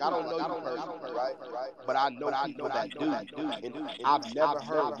 truth. Like I don't know you personally, right? But I know people that do, and I've never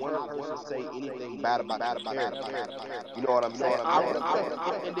heard one person say anything bad about your character. You know what I'm saying? I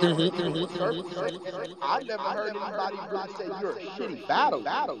never heard anybody really say you're a shitty battle.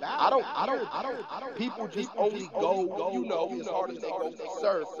 I don't. People just only go, you know, as hard as they go for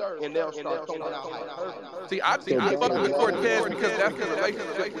Surf, and they'll start throwing out hyperbole. See, I fuck with Cortez because that's the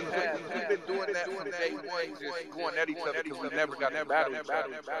relationship we have. We've been doing that from day one, just going at each other because we never got to battle each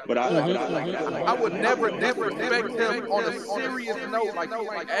other. But I would never disrespect him on a serious note, like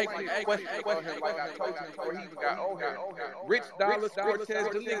asking questions about him, like I told you before he even got on here. Rich Dollar, Cortez,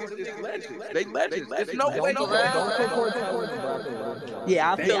 the niggas is legends. They legends. There's no way.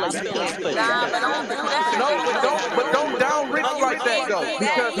 Yeah, I feel like you can't put that. But don't down Rich like that though.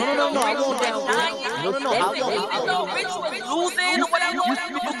 Because No, I won't down Rich. No, I won't. Even though Rich was losing or whatever,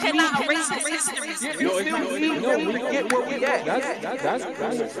 you cannot erase his history. we get where we at. That's what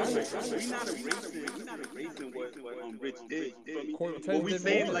Rich did. What we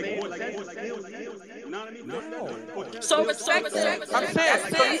saying like Cortez was still, you know what I mean? So respect it. I'm saying,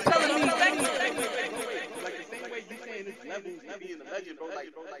 so you telling me like the same way you saying it's levels to being a legend, bro.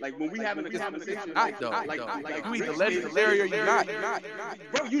 Like when we having a conversation, like you either legendary or you're not.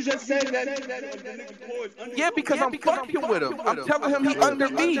 Bro, you just said that. Yeah, because I'm fucking with him. I'm telling him he under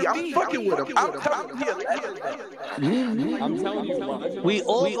me. I'm fucking with him. I'm telling him he a legend. I'm telling you, we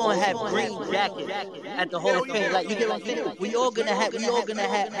all gonna have green jackets at the Hall of Fame. Like you get what I'm saying? We all gonna have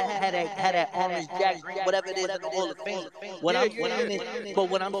that orange jacket, whatever it is at the Hall of Fame. What I'm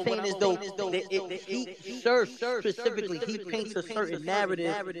saying is though, Sir specifically, he paints a certain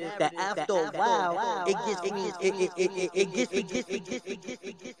narrative that after a while it gets.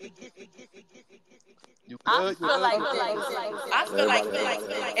 I feel like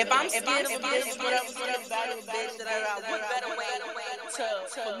if I'm scared of this, whatever battle, what better way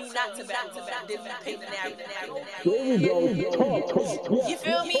for me not to battle than me paint the narrative? You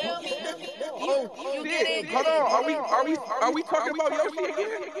feel me? You get it? Hold on, are we talking about Yoshi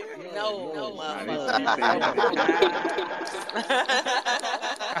again? No,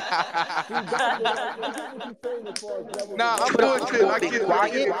 Nah, I'm bullshit. I get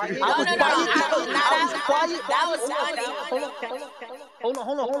it. Hold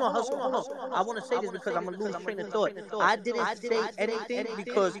on, hustle. I want to say this because I'm gonna lose train of thought. I didn't say anything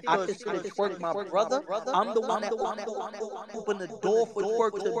because I consider Twerk my brother. I'm the one that opened the door for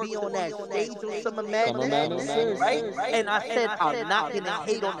Twerk to be on that stage on Summer Madness, right? And I said I'm not gonna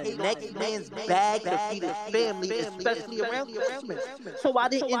hate on the next man's bag to feed his family, especially around Christmas. So I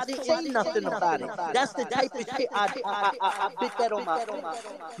didn't say nothing about it. That's the type of shit I bit that on my.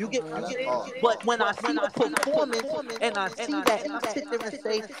 You get it? But when I see the performance and I see that, and I sit there and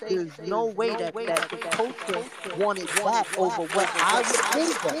say, there's no way that the culture wanted that over what I would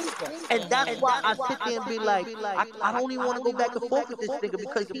give them. And that's why I sit there and be like, I don't even want to go back and forth with this nigga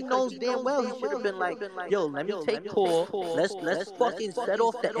because he knows damn well he should have been like, yo, let me take Core. Let's fucking set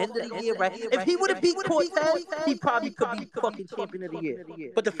off the end of the year, right? If he would have beat Cortez, he probably could be fucking champion of the year.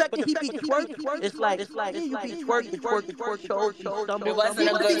 But the fact that he beat Twerk, it's like, yeah, you beat Twerk, the Twerk chose, he stumbled. It wasn't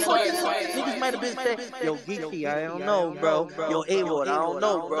a good choice. Niggas might have been saying, yo, Geechee, I don't know, bro. Yo, A-Ward, I don't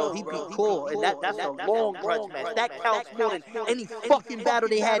know, bro. He beat Core, and that's a long grudge match. That counts more than any fucking battle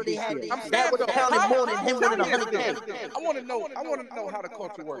they had this year. That would have counted more than him winning 100K. I want to know how the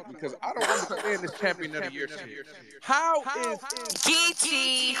culture works because I don't understand this champion of the year shit. How is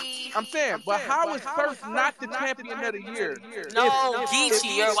Geechee? I'm saying, but how is First not the champion of the year? No,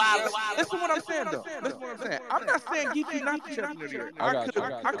 Geechee, you're wild. Listen what I'm saying though. Listen what I'm saying. I'm not saying Geechee not the champion of the year.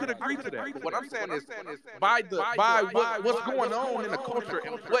 I could agree to that. But what I'm saying is by what's going on in the culture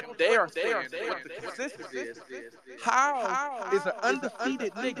and what they are saying, what the consensus is, how is an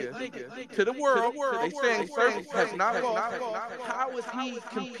undefeated nigga to the world? They saying Surf has not lost. How is he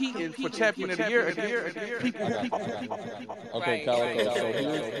competing for champion of the year against people who Okay, Calico, so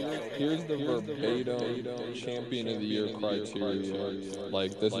here's the verbatim champion of the year criteria.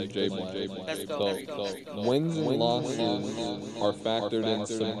 Like, this is J Black. So wins and losses are factored in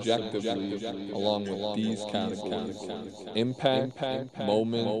subjectively along with these categories: impact,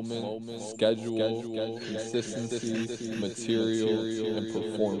 moment, schedule, consistency, material, and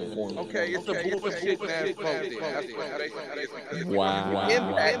performance. Okay, it's a bullshit ass vote. That's what basically. Wow.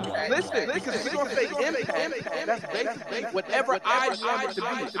 Impact. Listen, because if you're gonna say impact, that's basically whatever I want it to be.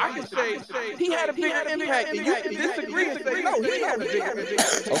 I can say he had a bigger impact, and you can disagree and say no, he had a bigger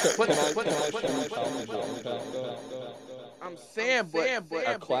impact. Okay, can I I'm saying, but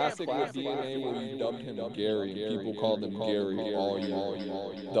a classic with DNA where you dubbed him Gary. People called him Gary all year.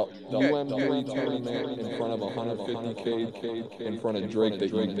 The UM3 tournament in front of 150K in front of Drake that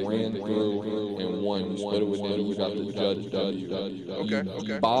you ran through and won. You split it with him. You got the Judge W.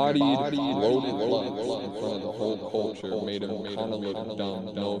 You bodied loaded gloves in front of the whole culture. Made him kind of look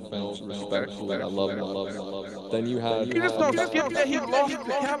dumb. No offense, respectfully. I love him. Then you had. You just don't skip that he lost to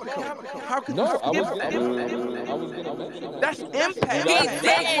Calico. How could you skip that? I was gonna mention. That's impact.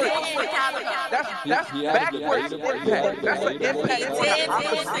 That's backwards impact. That's an impact. He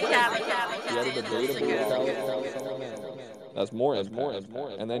had a debate about Calico. That's more impact.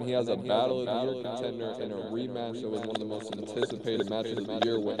 And then he has a Battle of the Year contender in a rematch that was one of the most anticipated matches of the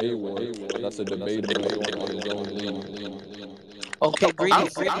year with A-Ward. That's a debatable on his own league. Okay, Greedy.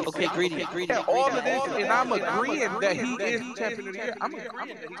 All of this, and I'm agreeing that he is champion of the year. I'm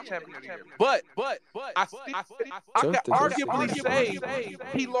agreeing that he's champion of the year. But I can arguably say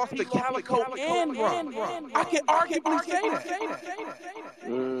he lost to Calico and Rum. I can arguably say that.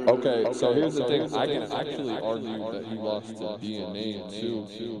 Okay, so here's the thing. I can actually argue that he lost to DNA too,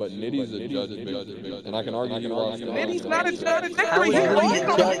 but Nitty's a judge victory, and I can argue he lost to Nitty's not a judge victory. He lost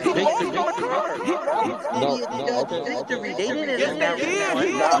on the card. Victory. They didn't. He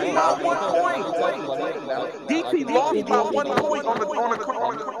lost by 1 point. DT lost by 1 point on the card.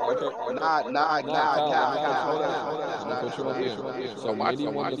 Nah. So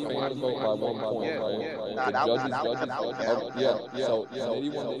Nitty won the fan vote by 1 point, right? So Nitty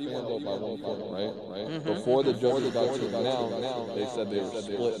won the fan vote by 1 point, right? Before the judges got to announce, they said they were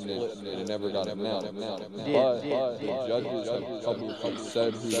splitting it, and it never got announced. But the judges have publicly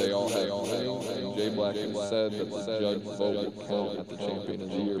said who they all had winning, and Jay Black has said that the judge vote will count at the Champion of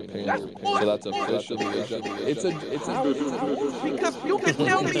the Year panel. So that's officially a judge. It's a because you can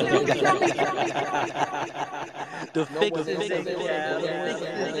tell me. The fix is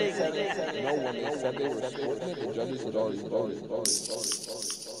no one said they were splitting it. The judges had already voted.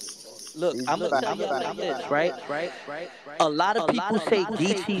 Look, I'm gonna tell you like this, right? A lot of people say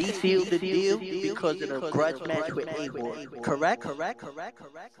DT sealed the deal because of the grudge match with A-Ward. Correct?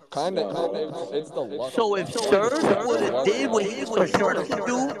 Kind of. It's the luck. So if Serge would have did what he was supposed to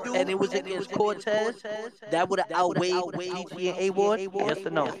do, and it was against Cortez, that would have outweighed DT and A-Ward? Yes or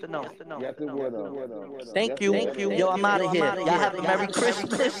no? Yes, it would. Thank you. Yo, I'm out of here. Y'all have a Merry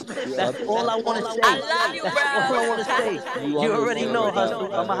Christmas. That's all I want to say. I love you, bro. That's all I want to say. You already know,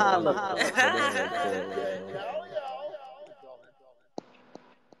 Hustle. I'm a holler.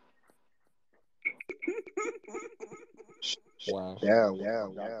 Wow. Yeah. You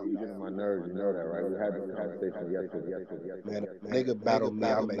get on my nerves, you know that, right? We had this conversation yesterday. Man, nigga battled me.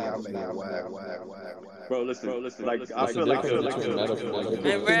 I made Bro, listen. Like, That's I feel like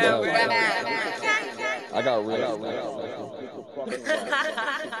I got real.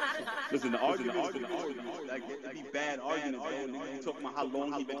 Listen, the argument like it be bad arguments, bro. Niggas talking about how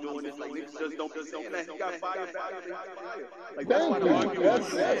long he been doing this. Like niggas just don't let he got fired. Like that's why the argument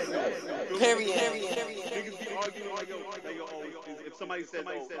is bad. Period. Niggas be arguing like yo, if somebody says,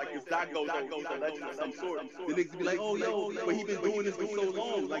 like if Doc goes a legend of some sort, the niggas be like, oh yo, but he been doing this for so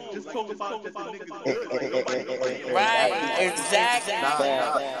long. Like just talk about that the niggas good. Right, exactly.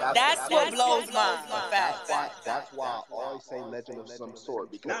 That's what blows my facts. That's why I always say legend of some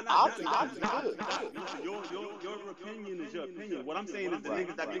sort, because I'm good. Your opinion is your opinion. What I'm saying is the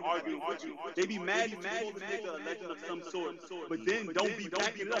niggas that be arguing with you, they be mad you call the nigga a legend of some sort, but then don't be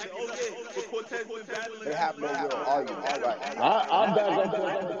backing it up. Oh yeah, but Cortez been battling. They have no real argument.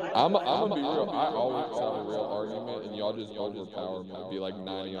 I'm gonna be real. I always have a real argument, and y'all just overpower me. Be like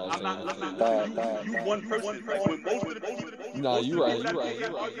 90 y'all saying. You one person. When most of the people. Nah, you right.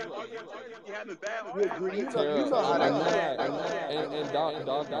 And Doc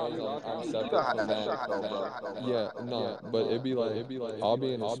knows I'm separate from that. Yeah, no, but it'd be like I'll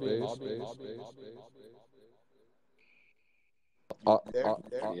be in a space.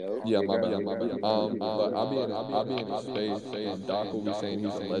 Yeah, my bad. But I'll be in a space, and Doc will be saying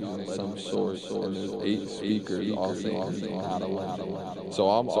he's a legend of some sort, and there's 8 speakers all saying he's not a legend. So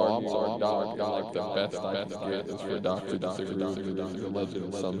I'm arguing Doc, and like the best I can get is for Doc to disagree with me that he's a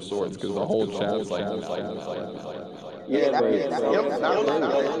legend of some sort, because the whole chat's like this.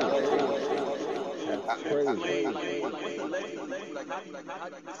 How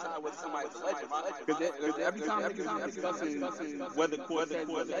do you decide whether somebody's a legend? Because every time niggas be discussing whether Cortez is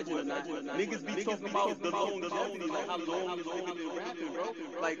a legend or not, niggas be talking about the longevity, like how long this nigga been rapping, bro.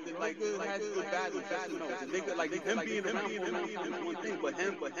 Like the nigga has good battles, nigga, like him being around for is one thing, but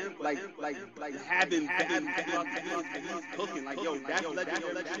him, like having battles and he's cooking, like yo, that's legend.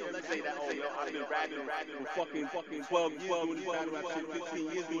 Say that, oh yo, I've been rapping for fucking 12 years doing this battle rap shit,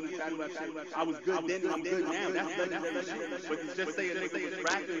 15 years doing this battle rap shit. I was good then, I'm good now. That's legendary shit. But you just say a nigga was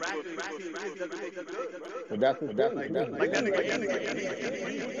rapping for 15 years doesn't make it good. But that's like that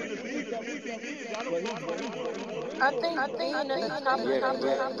I think being a top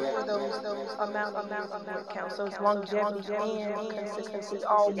for those amount of counts, so it's longevity and consistency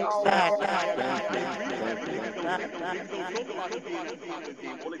all mixed together.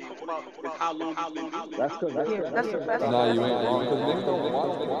 How long he's been doing it. That's Nah, you ain't wrong, because niggas don't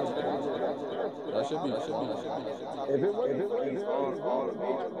watch it. That should be.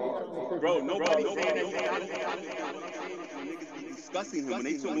 Bro, nobody saying that. discussing him. When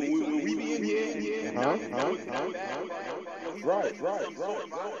they told when we be in here, Right.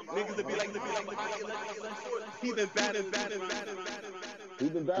 Niggas would be like, he been bad. He's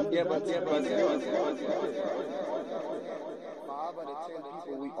been battling. Yeah, but 5 out of 10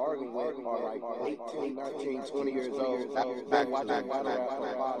 people we arguing with are like 18, 19, 20 years old. Been watching battle rap for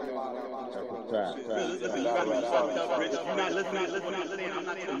 5 years. Listen, you gotta be fucked up, Rich. You're not listening. I'm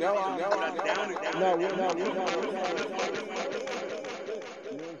not down. No, we're not. You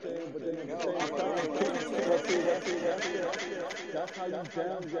know what I'm saying? But then at the same time, that's how you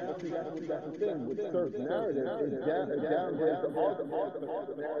downgrade. That's the thing with Surf's narrative. It downgrades the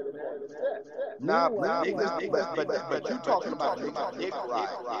narrative. Nah, but you talking about niggas dick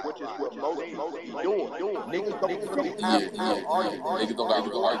ride, which is what most people be doing. Niggas don't have to argue. Niggas don't got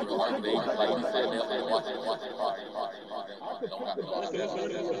to argue. They like you said, they watch it.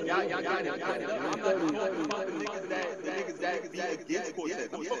 Y'all got it. I'm not talking about the niggas that be against Cortez.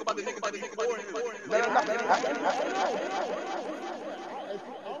 I'm talking about the niggas that be for him.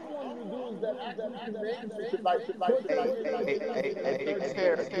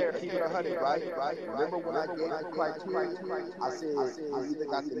 Keep it 100, right? Remember when I gave the criteria? I said you either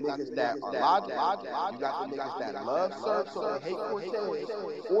got the niggas that are logic, you got the niggas that love Surf, so they hate Cortez,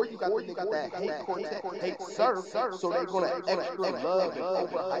 or you got the niggas that hate Cortez, hate Surf, so they're gonna extra love and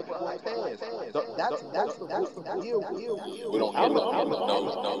overhype Cortez. That's the deal. We don't know.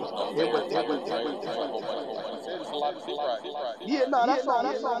 Yeah, no, that's all.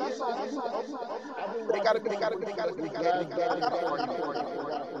 They gotta be.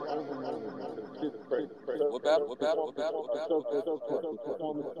 What battle?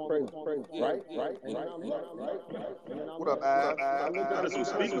 Right. What up, Got some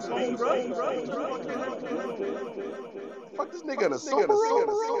speakerphone, bro. Fuck this nigga in a super room.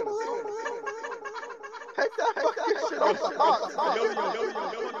 Take that fucking shit off the box.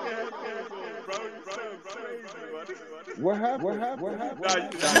 What happened? Nah,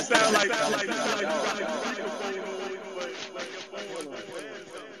 you sound like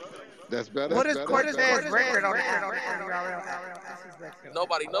That's better. What is Cortez's record on that?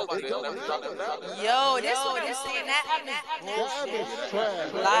 Nobody knows it. Yo, this what I'm saying. That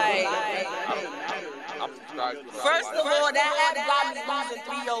like, first of all, that app got me losing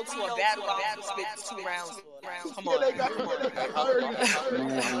 3-0 to a battle round to spit 2 rounds. Come on.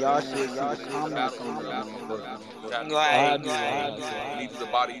 Man, y'all shit comment Like, needs the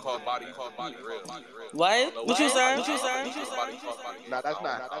body called body real. What you say? Nah, that's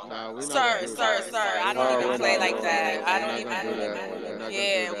not. Nah, we Sir, I don't even play like that. I don't even.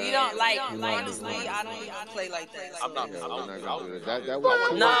 Yeah, we don't like. Honestly, I don't even play like that. I'm not gonna do that. That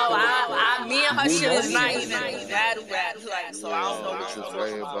No, me and her shit is not even battle rap. Like, so I don't know what you're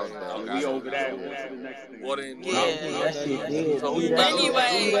talking about. we over that. Well then,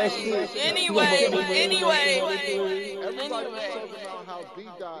 Anyway. Everybody's talking about how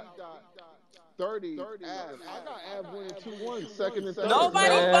B-Dot 30 Av. I got Av winning 2-1, second and third.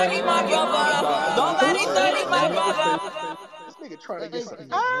 Nobody 30 my brother. Nobody 30 my brother. This nigga trying to get some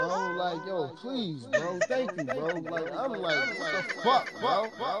bro, like, yo, please, bro, thank you, bro. Like, I'm like, what the fuck, bro?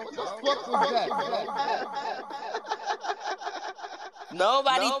 What the fuck was that?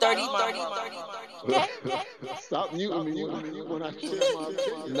 Nobody 30 my Stop muting me when I share my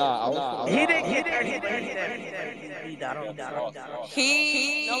opinion. Nah, He didn't get 30.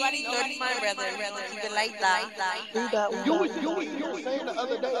 Nobody 30 my brother. Keep it like that. You were saying the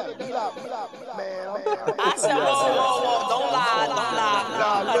other day, B-Dot, man. I said, whoa, don't lie.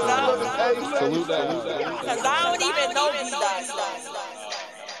 Cause I don't even know B-Dot stuff.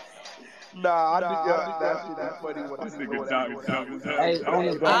 Nah, that's funny when I see what Hey, I don't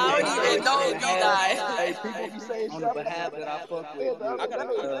even know B-Dot. Hey, people be saying on the behalf that I fuck with,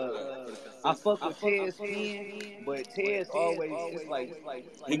 I fuck with Tez Ken, but Tez always, it's like,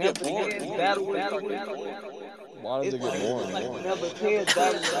 whenever Tez battle with Why does it get boring? like whenever Tez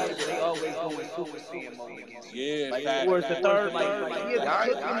battle they always go in Super Saiyan mode against him. Yeah, Towards the third, like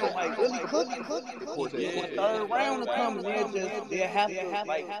really cooking. The third round to come, they have to,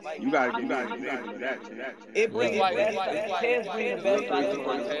 like, You gotta get that. it brings back, Tez bring back,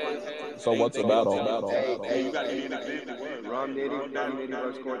 So what's the battle? Hey, you gotta get that. Ron Nitty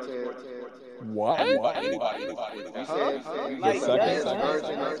versus Cortez. What? He said, like,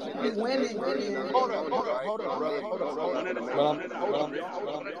 He's winning. Hold on,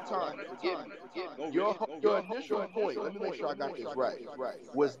 Your initial point, let me make sure I got this right,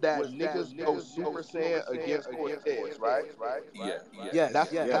 was that niggas go Super Saiyan against Cortez, right? Yeah.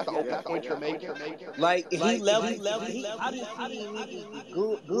 That's the open point Like he leveled. I didn't see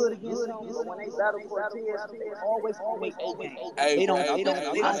niggas good against him, but when they battle Cortez, they always gonna make A game. They don't. Can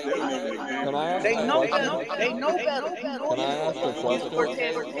I ask They a know question? better. They know better. Can I ask a question?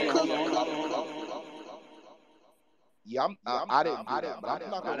 Yeah, I didn't do that, but I'm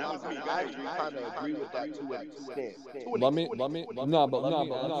not gonna lie. I actually kind of agree with that to an extent. Let me.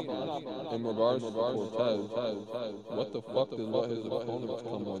 In regards to Cortez, what the fuck does let his opponents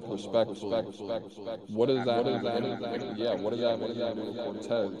come with respectfully? What does that mean? Yeah, what does that mean to do with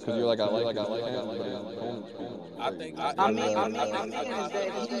Cortez? Because you're like, I like him, but his opponents. I mean, is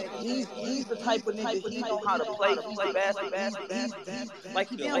that he's the type of nigga he know how to play. He's the bastard. Like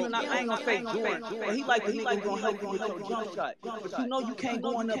he down, I ain't gonna say Jordan, but he like the nigga who gonna help you with your jump shot. But you know you can't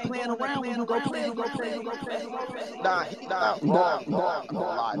go in there playing around when you go play. Nah,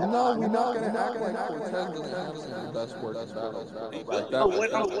 no, we're not gonna act like Cortez doesn't have some of the best work in battle. No,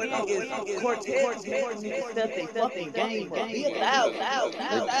 what I'm saying is Cortez making niggas step their fucking game, bro. He allowed.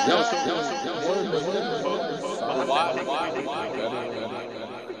 I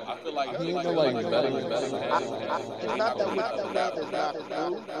feel like he ain't like better. It's not that what the man is not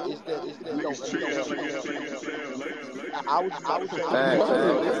true. It's that we don't. I was saying.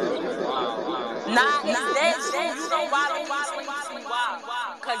 Nah, you know why?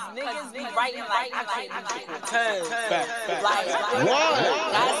 Cause niggas be writing like I can't do Cortez. Like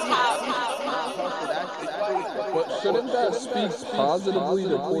that's how. But shouldn't that speak positively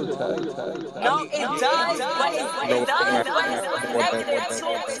to Cortez? No, it does, but it's negative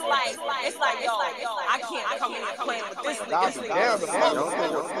too. It's like, yo, I can't come in and play with this nigga.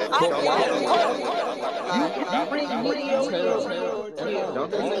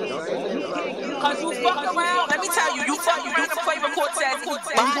 Cause you fuck around. Let me tell you, you fuck around and play with Cortez. You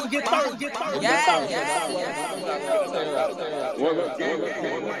gonna get hurt.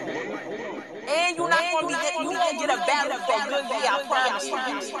 And you're not gonna be you gonna get a battle for a good day, I promise you.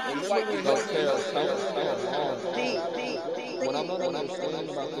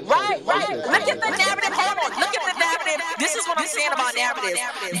 Right. Look at the narrative. Hold on. Look at the narrative. This is what I'm saying about narratives.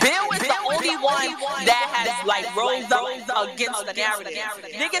 Bill is the only one that has like rose up against the narrative.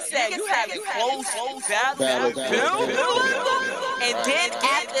 Nigga said you have close battle, Bill. And then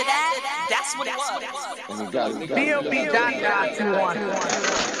after that, that's what it was. Bill beat John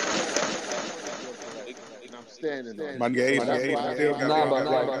 2-1. My gauge still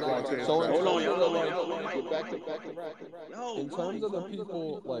got so hold on. In terms of the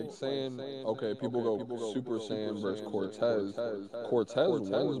people like saying, okay, people go Super Saiyan versus Cortez. Cortez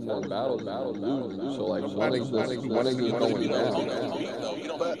wins more battles than loses. So like, when is this going down?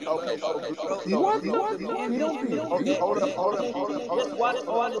 But okay,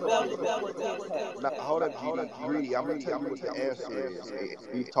 Hold up, Greedy. I'm gonna tell you what the answer is.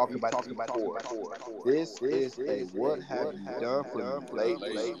 We've talked about this before. This is a what have you done for you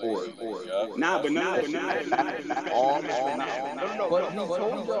lately sport. But he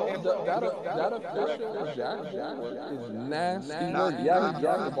told you that official Jack is nasty work. Yeah, he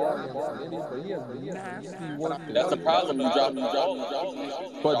dropped the ball against Nitty, but he has nasty work. That's the problem. You dropped the ball.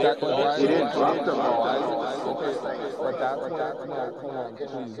 But he didn't drop the ball. Okay, but that's what. Come on,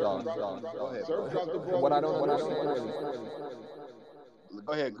 please, John. What I don't understand is.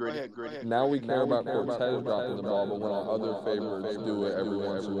 Go ahead, Gritty. Now we care about Cortez dropping the ball, but when our other favorites do it every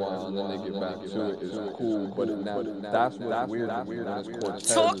once in a while and then they get back to it, it's cool. But now that's what's weird. When it's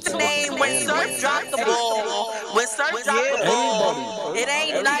Cortez. Talk the name when Surf dropped the ball. When Surf dropped the ball, it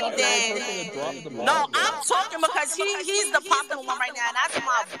ain't nothing. No, I'm talking because he's the popular one right now, and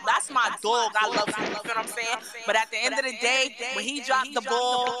that's my dog. I love him. You know what I'm saying? But at the end of the day, when he dropped the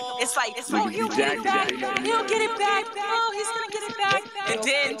ball, it's like he'll get it back. He'll get it back. Oh, he's gonna get it back. And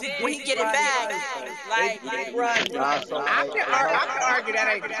then when he get it back, like right. I can argue that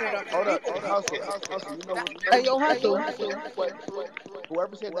ain't true. Hold up, Hustle. You know what? Hey, yo, Hustle.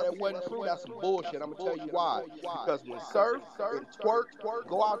 Whoever said that it wasn't true, that's some bullshit. I'm gonna tell you why. Because when Surf and Twerk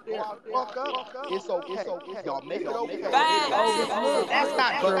go out there and fuck up, it's okay. Y'all make it okay. That's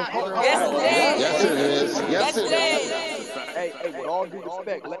not true. Yes, it is. Hey, with all due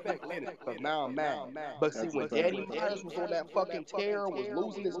respect, let me finish, because now I'm mad. But see, when Danny Myers was on that fucking tear, was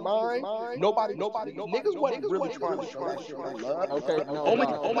losing his mind, nobody, niggas wasn't really trying to show that shit love. Okay, only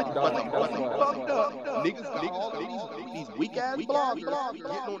fucked up. Niggas got all these weak-ass bloggers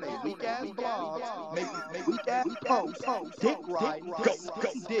getting on their weak-ass blogs, making weak-ass posts, dick riding, dick,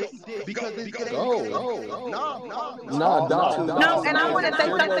 because it's No, and I want to say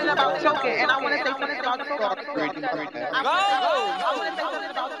something about choking, I want to say something about choking. I want to say something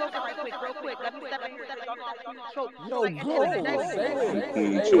about choking real quick. Let me step in. Y'all know I'm choke. Yo, Like, bro, say it.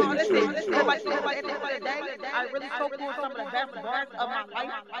 I really choked on some of the best bars of my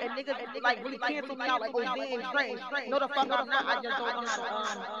life, and niggas like really cancel me out like, oh, they ain't trained. No, the fuck I'm not. I just don't know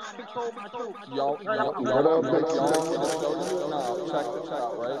how to control my truth. Y'all want me to show you? Nah, check this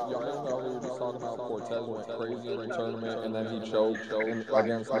out, right? Y'all know we were just talking about Cortez went crazy in the tournament, and then he choked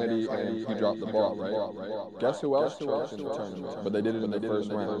against Nitty, and he dropped the ball, right? Guess who else choked in the tournament? But they did it in the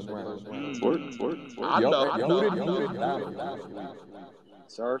first round. Who did battle?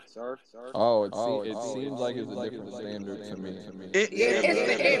 Surf. Oh, it seems like it's a different standard to me. It's the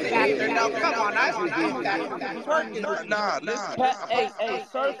it factor. No, come on, that's the it factor. Hey,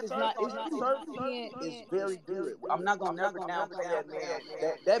 Surf is not. Surf is very good. I'm not gonna never downplay that man.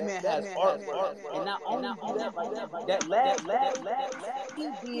 That man has artwork, and not only that last he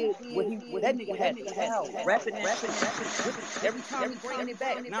did what that nigga had style, rapping. Every time he bringing it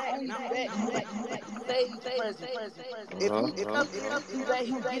back. Not only that, stage presence. If he do that,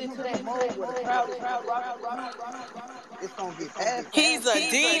 he get into that mode where the crowd is rocking. It's gonna get ass. He's a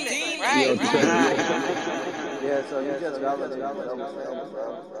demon, right? Yeah, so you just validated.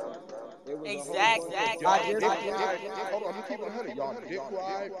 Exactly. Hold on, I'm gonna keep it 100. Y'all dick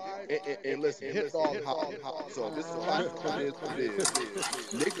ride and listen, hit dog hop. So this is what it is.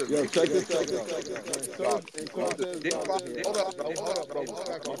 Niggas, yo, check this out. Dick ride. Hold up, bro.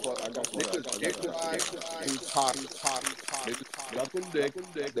 Niggas dick ride. He's hot. Niggas sucking dick.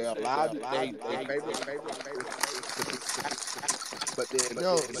 They're allowed. They favorite. But then,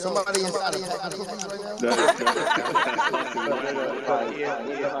 yo, somebody inside a technical right now.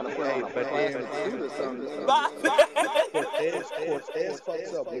 Cortez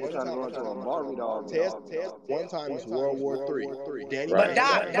fucks up one time is World War III. Danny, but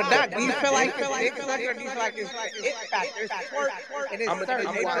Doc, do you feel like it's it factor? Do you feel like it's it factor? It's twerk and it's certain.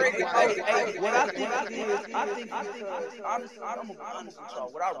 What I think it is, honestly, I'm gonna be honest with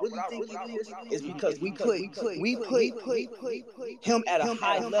y'all. What I really think it is because we put him at a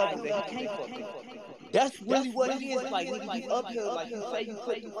high level that he can't fuck with. That's really what it is. Like when you be up here, like you say, you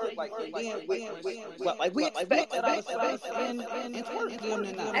put the work, like again, like we expect that out of and twerk them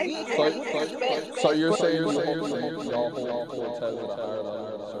and now. So you're saying y'all hold Cortez at a higher level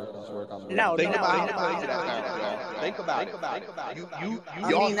than Surf and Twerk? No. Think about it. I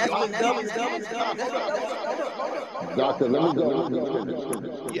mean, that's what double. Doctor, let me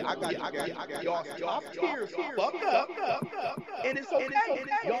go. Yeah, I got y'all top tiers fucked up, and it's okay.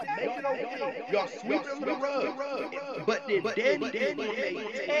 Y'all make it okay. Y'all sweep them the rug. But then Danny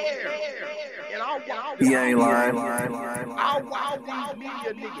made tear. And he ain't lying. I'll wow these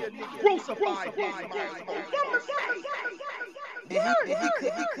media niggas crucified Danny.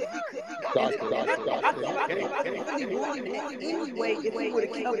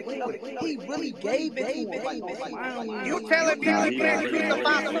 He really gave it to him. You telling me he can't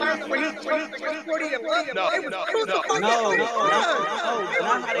crucify the first where he chose the 40 of blood? No.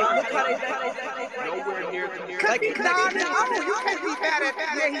 Nowhere near. You can't be mad at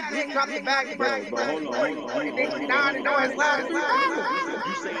that. Yeah, he dropped the bag. And then he died and know his last three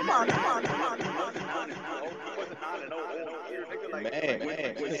rounds. Come on. Man.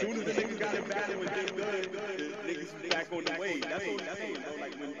 As soon as the niggas got it back with Jay Good, the niggas was back on the way. That's what I'm saying.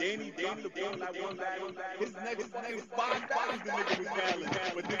 Like when Danny dropped the ball like one back, his next fight was 5 times the nigga was battling.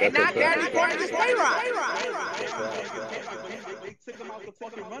 And not Danny going to stay right. They took him out the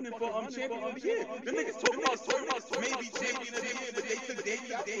fucking running for champion of the year. The niggas talking about maybe champion of the year, but they took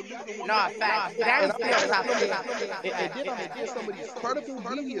Danny out for losing one. Nah, facts. Danny's still top tier. And then I'm against some of these credible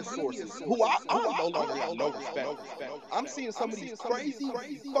media sources who I no longer have no respect. I'm seeing some of these crazy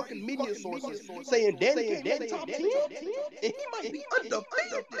fucking media sources saying Danny top 10, and he might be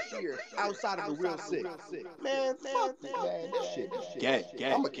undefeated this year outside of the real six. Man, fuck that, man. This shit. Gang.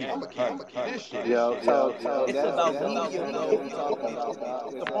 I'm a this shit. It's about media, though.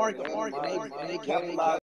 The market, and they capitalize.